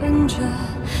基本着，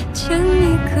前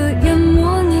一刻淹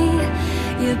没你，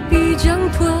也必将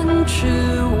吞噬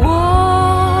我。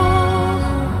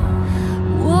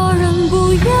我仍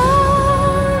不言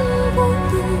不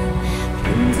语，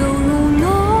偏走入浓。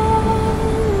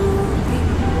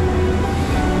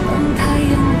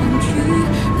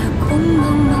 空茫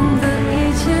茫的一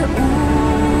切无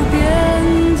边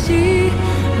际，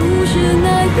路是那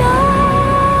样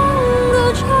的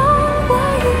长，回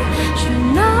忆是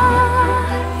那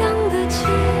样的近，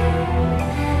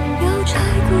要拆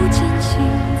骨践行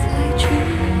才知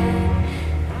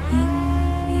意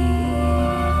义。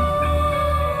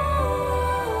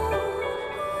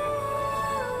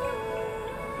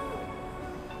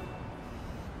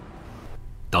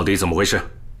到底怎么回事？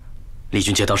李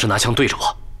俊杰当时拿枪对着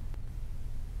我。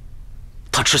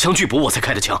 他持枪拒捕我才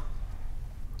开的枪，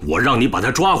我让你把他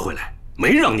抓回来，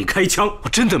没让你开枪。我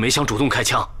真的没想主动开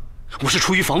枪，我是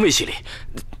出于防卫心理。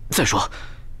再说，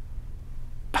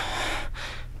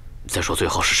最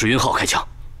后是石云浩开枪，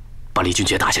把李俊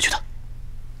杰打下去的。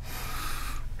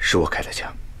是我开的枪，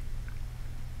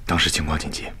当时情况紧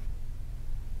急，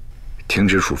停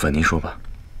职处分。您说吧，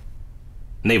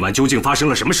那晚究竟发生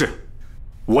了什么事？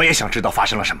我也想知道发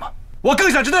生了什么。我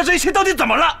更想知道这一切到底怎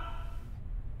么了。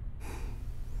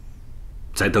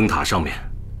在灯塔上面，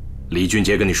李俊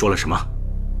杰跟你说了什么？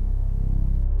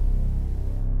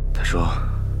他说，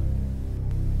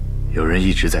有人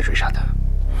一直在追杀他，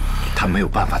他没有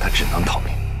办法，他只能逃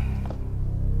命。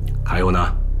还有呢？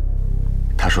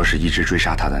他说是一直追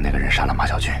杀他的那个人杀了马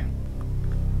小军。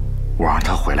我让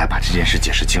他回来把这件事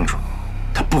解释清楚，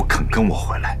他不肯跟我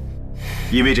回来。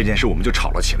因为这件事我们就吵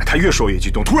了起来，他越说越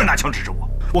激动，突然拿枪指着我。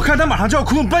我看他马上就要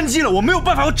空中扳机了，我没有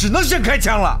办法，我只能先开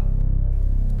枪了。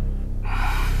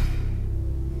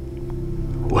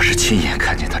我是亲眼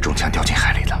看见他中枪掉进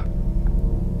海里的。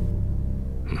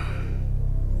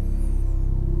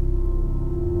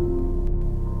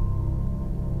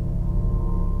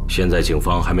现在警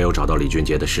方还没有找到李俊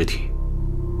杰的尸体，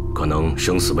可能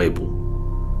生死未卜。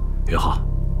云浩，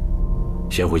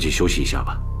先回去休息一下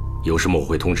吧，有什么我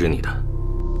会通知你的。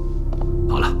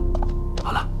好了，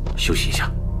好了，休息一下。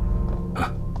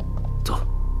走。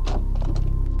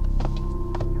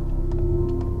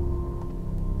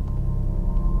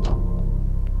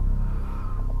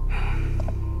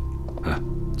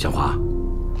江华，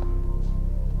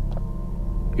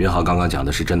云浩刚刚讲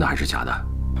的是真的还是假的？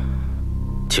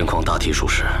情况大体属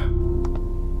实，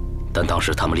但当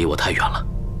时他们离我太远了，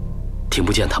听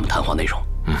不见他们谈话内容。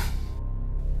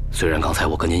虽然刚才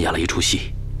我跟您演了一出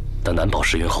戏，但难保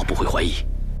石云浩不会怀疑。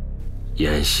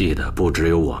演戏的不只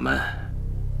有我们，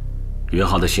云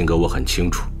浩的性格我很清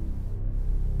楚，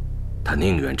他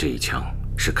宁愿这一枪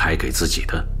是开给自己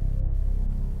的，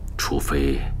除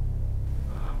非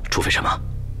什么？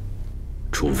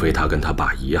除非他跟他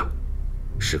爸一样，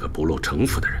是个不露城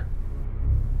府的人。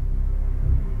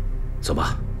走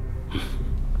吧。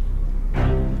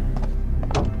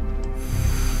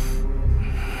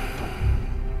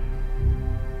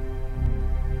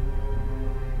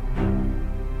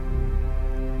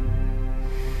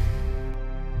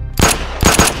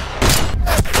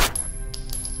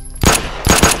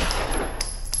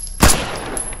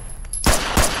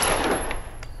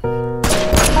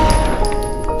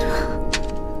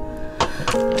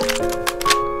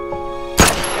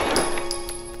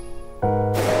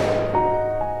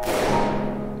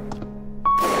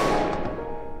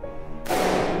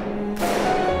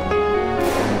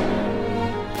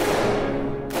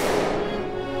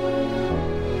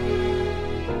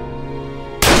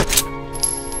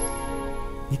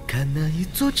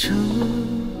城，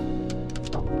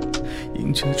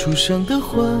映着初上的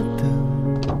花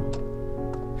灯，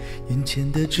眼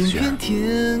前的整片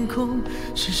天空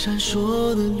是闪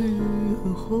烁的绿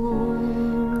和红。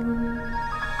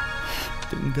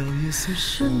等到夜色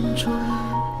深重，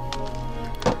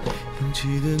涌起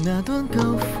的那段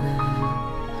高峰，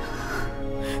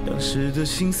当时的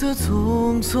行色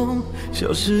匆匆，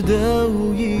消失的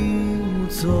无影无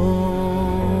踪。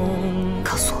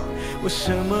告诉我，我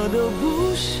什么都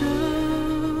不剩，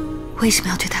为什么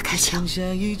要对他开枪？下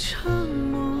一场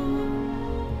梦，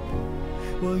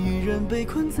我依然被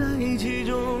困在其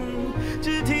中，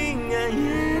只听暗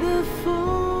夜的风。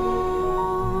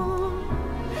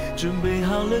准备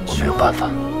好了，我没有办法。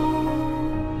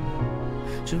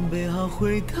准备好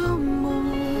回到梦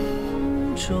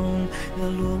中，那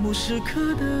落幕时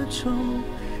刻的钟，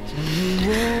将你我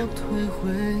推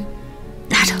回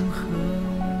拿着。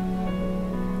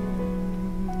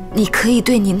你可以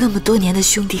对你那么多年的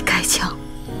兄弟开枪，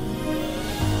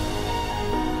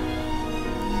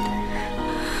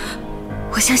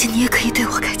我相信你也可以对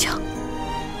我开枪。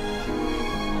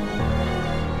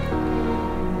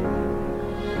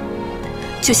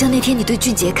就像那天你对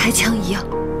俊杰开枪一样。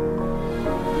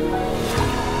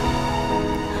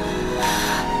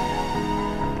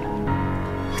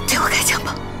对我开枪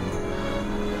吧，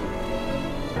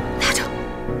拿着，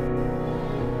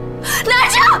拿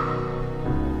着！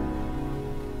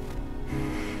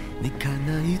你看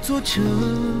那一座城，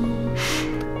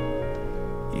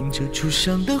映着初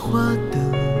上的花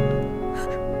灯，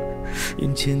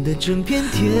眼前的整片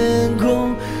天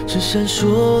空是闪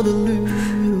烁的绿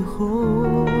和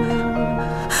红。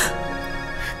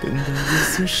等到夜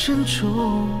色深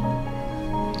重，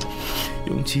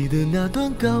拥挤的那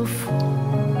段高峰，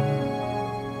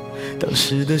当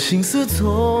时的行色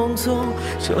匆匆，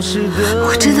消失的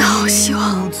我真的好希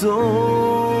望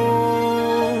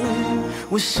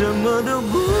我什么都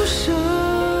不剩，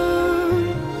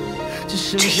只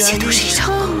剩下一场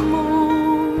梦。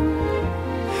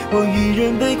我依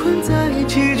然被困在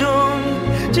其中，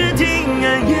只听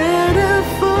暗夜的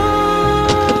风。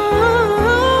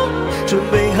准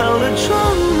备好了妆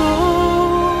容，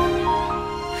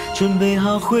准备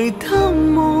好回到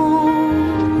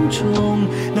梦中，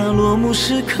那落幕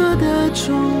时刻的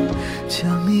钟，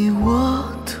将你我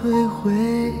推回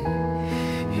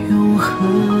永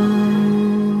恒。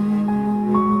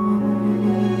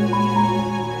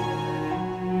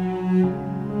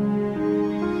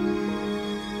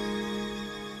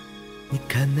你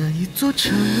看那一座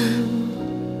城，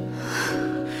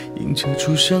映着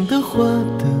初上的花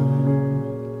灯，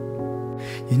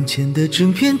眼前的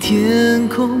整片天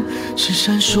空是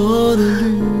闪烁的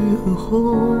绿和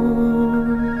红。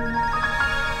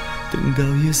等到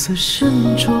夜色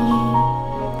深重，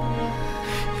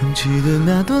涌起的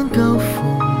那段高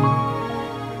峰，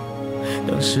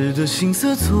当时的行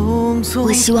色匆匆。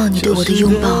我希望你对我的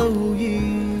拥抱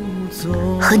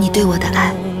和你对我的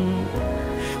爱，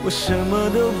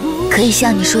可以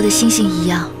像你说的星星一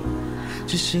样，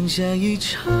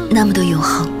那么的永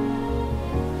恒，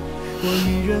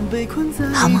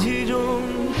好吗？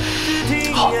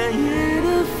好。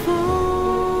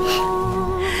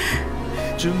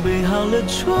准备好了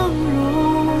妆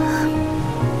容，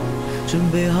准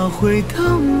备好回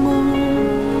到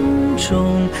梦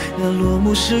中，那落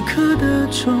幕时刻的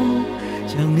钟，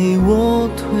将你我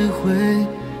推回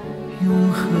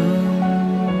永恒。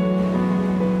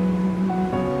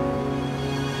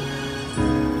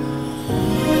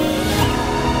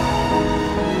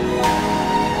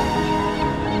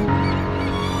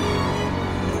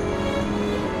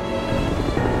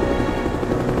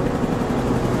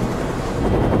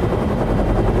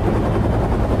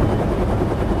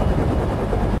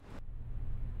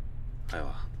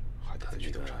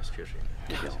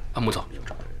穆总，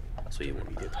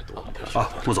啊，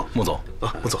穆总，穆总，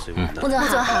穆总，穆总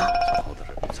好。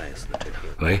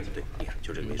喂，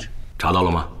查到了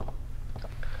吗？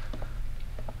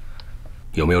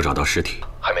有没有找到尸体？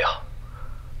还没有。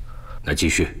那继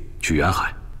续去远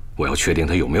海，我要确定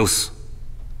他有没有死。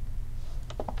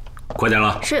快点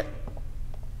了。是。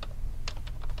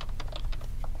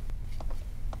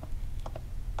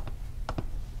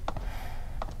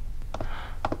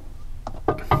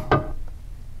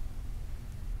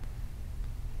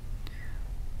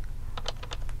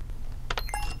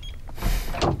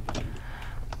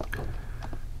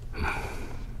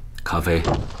咖啡，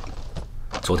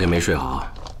昨天没睡好，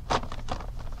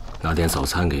拿点早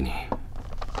餐给你，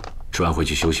吃完回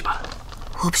去休息吧。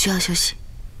我不需要休息。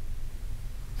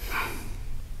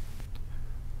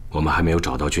我们还没有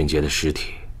找到俊杰的尸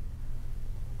体，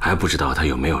还不知道他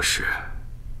有没有事。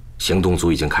行动组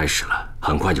已经开始了，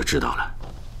很快就知道了。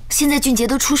现在俊杰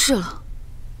都出事了，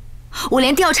我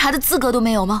连调查的资格都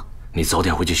没有吗？你早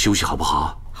点回去休息好不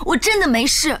好？我真的没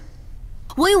事。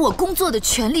我有我工作的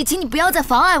权利，请你不要再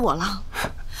妨碍我了。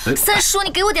三叔，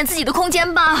你给我点自己的空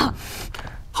间吧。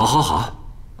好，好，好。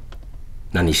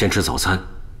那你先吃早餐。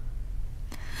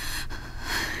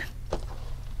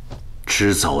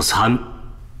吃早餐。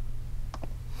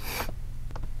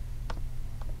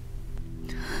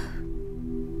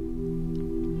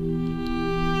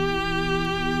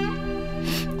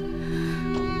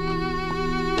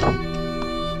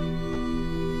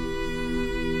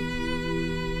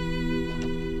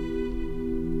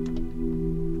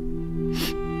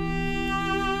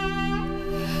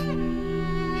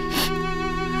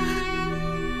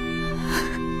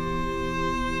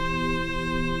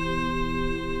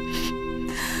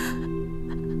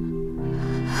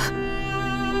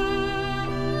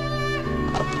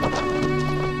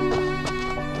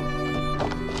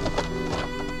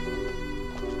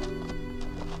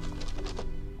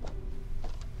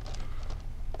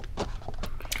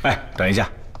哎，等一下！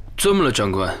怎么了，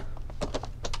长官？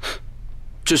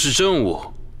这是证物，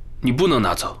你不能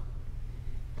拿走。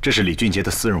这是李俊杰的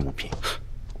私人物品，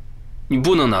你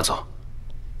不能拿走。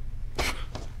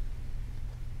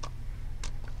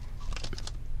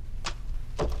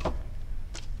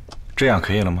这样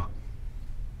可以了吗？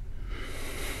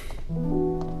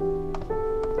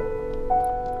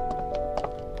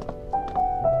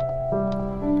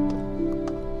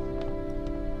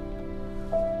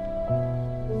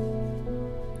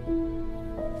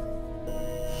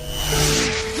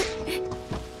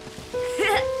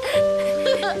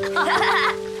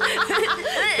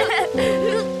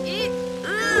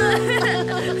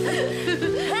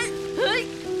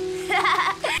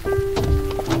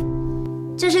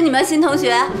这是你们新同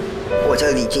学？我叫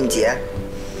李俊杰。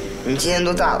你今年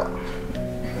多大了？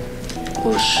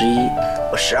我11。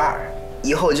我12，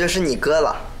以后我就是你哥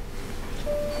了。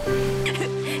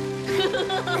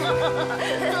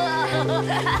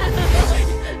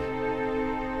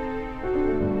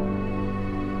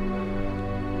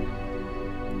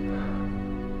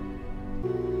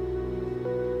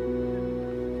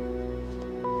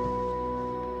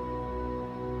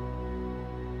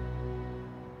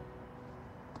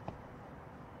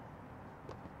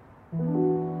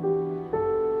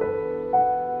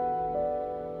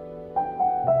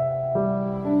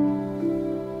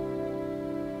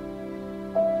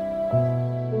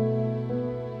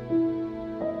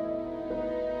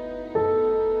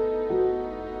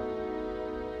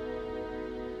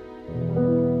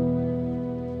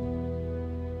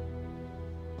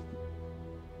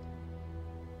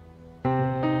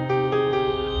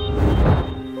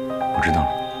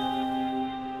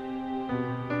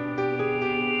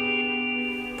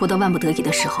不到万不得已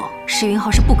的时候，石云浩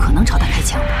是不可能朝他开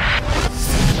枪的。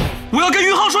我要跟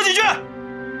云浩说几句。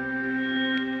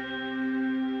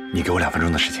你给我2分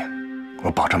钟的时间，我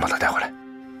保证把他带回来，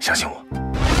相信我。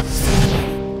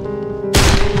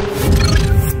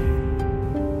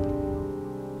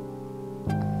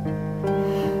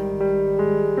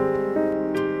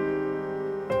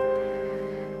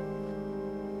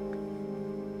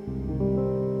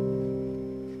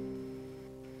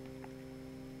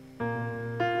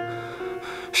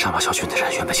杀马小军的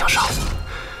人原本想杀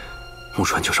我，木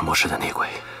川就是魔师的内鬼，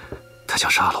他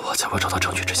想杀了我，在我找到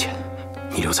证据之前。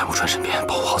你留在木川身边，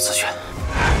保护好子萱。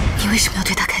你为什么要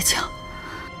对他开枪？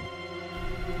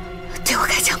对我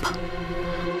开枪吧！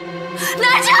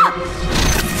拿着！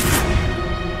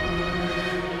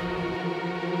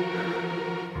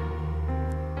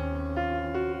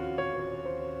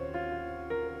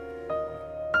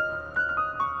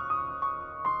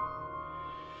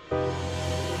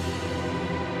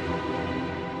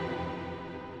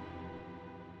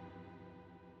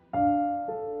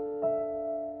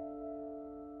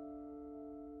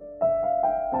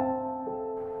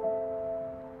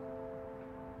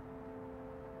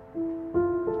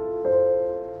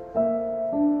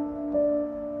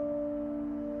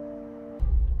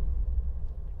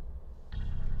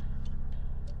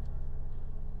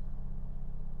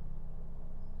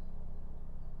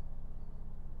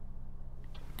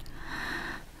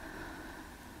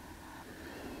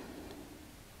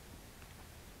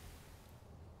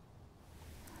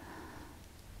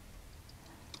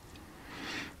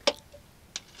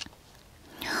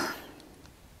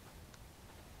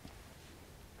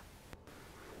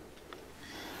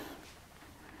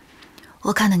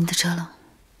我看到你的车了，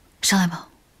上来吧，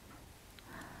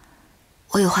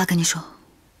我有话跟你说。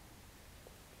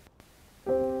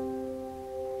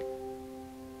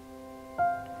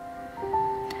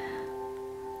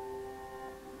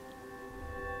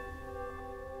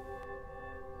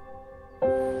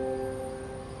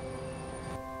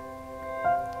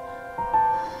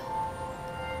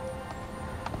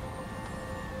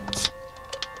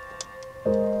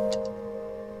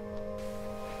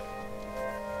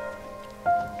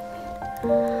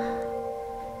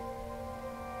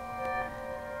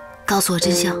告诉我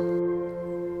真相。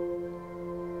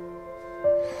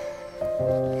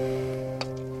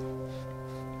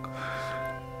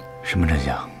什么真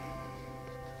相？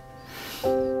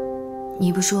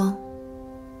你不说，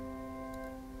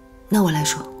那我来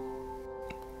说。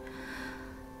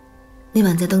那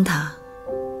晚在灯塔，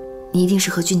你一定是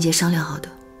和俊杰商量好的，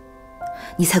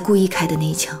你才故意开的那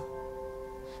一枪。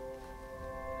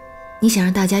你想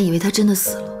让大家以为他真的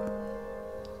死了，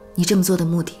你这么做的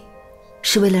目的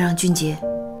是为了让俊杰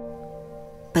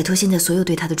摆脱现在所有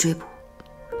对他的追捕，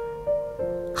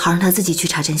好让他自己去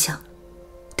查真相，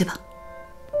对吧？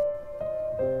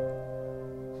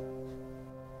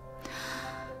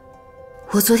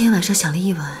我昨天晚上想了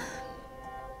一晚，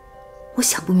我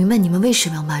想不明白你们为什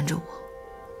么要瞒着我。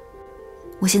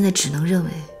我现在只能认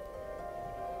为，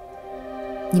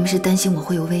你们是担心我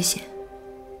会有危险。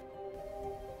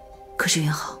可是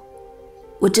云浩，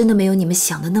我真的没有你们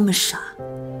想的那么傻。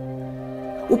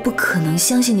我不可能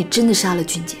相信你真的杀了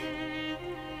俊杰，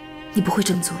你不会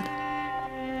这么做的。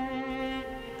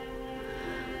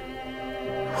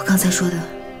我刚才说的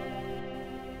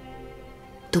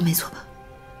都没错吧？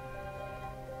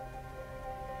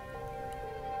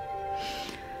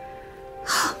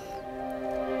好，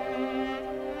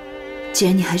既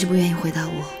然你还是不愿意回答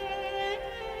我，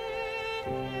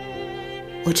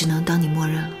我只能当你默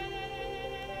认了。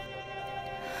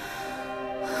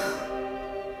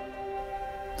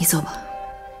你走吧，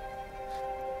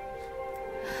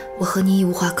我和你已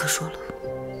无话可说了。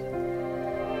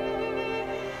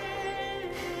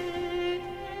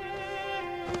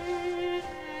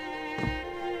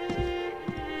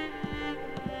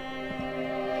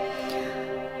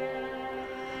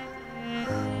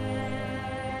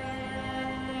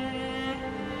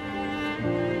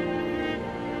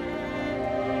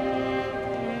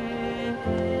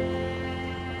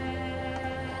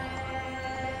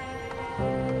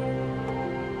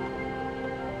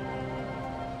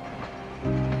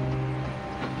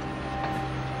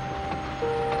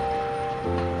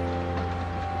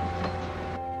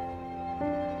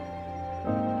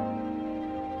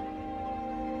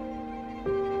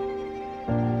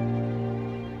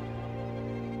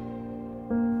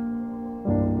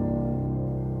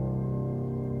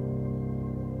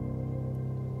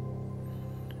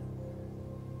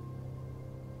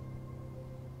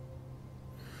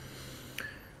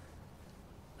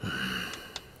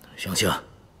醒醒，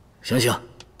醒醒！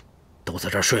都在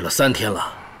这儿睡了3天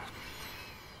了。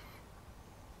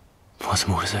我怎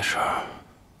么会在这儿？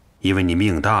因为你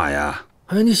命大呀！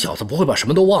哎，你小子不会把什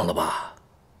么都忘了吧？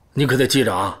你可得记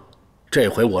着啊，这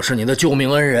回我是你的救命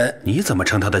恩人。你怎么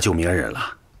成他的救命恩人了？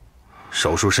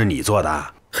手术是你做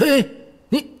的？嘿，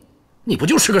你不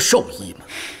就是个兽医吗？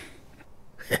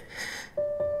嘿。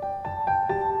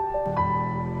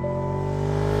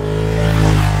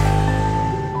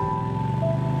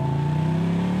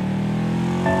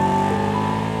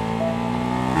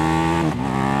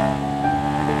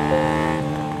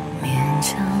勉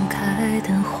强开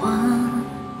的花，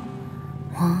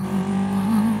往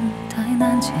往太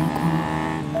难结果，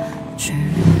直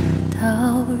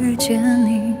到遇见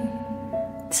你，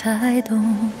才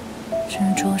懂执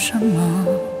着什么。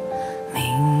命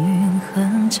运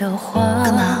很狡猾，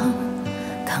干嘛？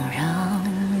当让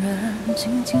人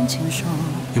紧紧牵手，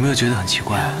有没有觉得很奇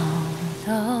怪？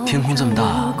天空这么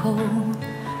大，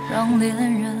让恋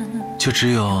人就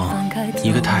只有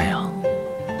一个太阳，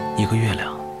一个月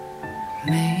亮，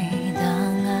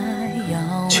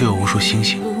却有无数星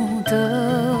星。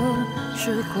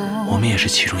我们也是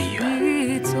其中一员。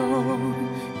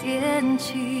点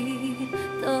起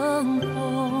灯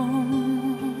红。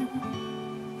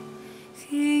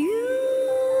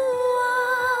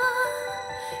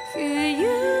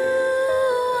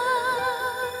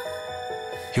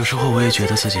有时候我也觉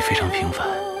得自己非常平凡，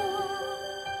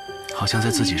好像在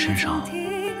自己身上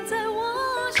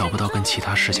找不到跟其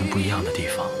他事情不一样的地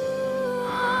方。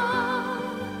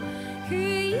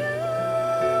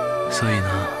所以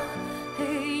呢，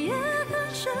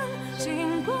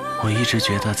我一直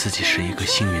觉得自己是一个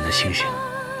幸运的星星，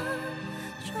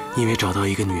因为找到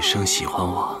一个女生喜欢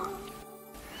我，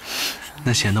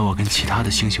那显得我跟其他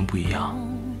的星星不一样。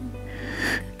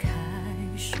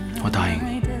我答应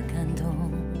你，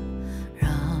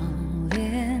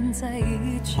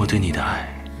我对你的爱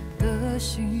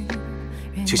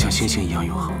就像星星一样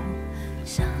永恒，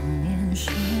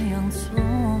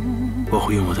我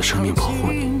会用我的生命保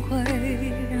护你。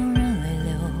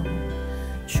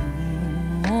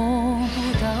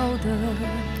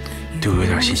对我有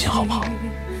点信心好不好？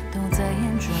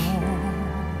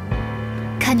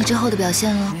看你之后的表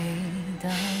现了。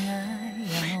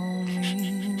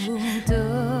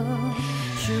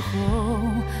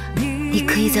你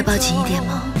可以再抱紧一点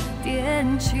吗？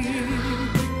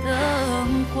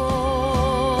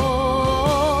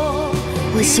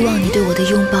我希望你对我的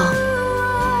拥抱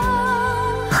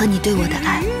和你对我的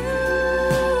爱，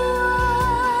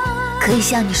可以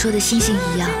像你说的星星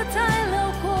一样，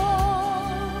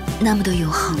那么的永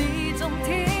恒。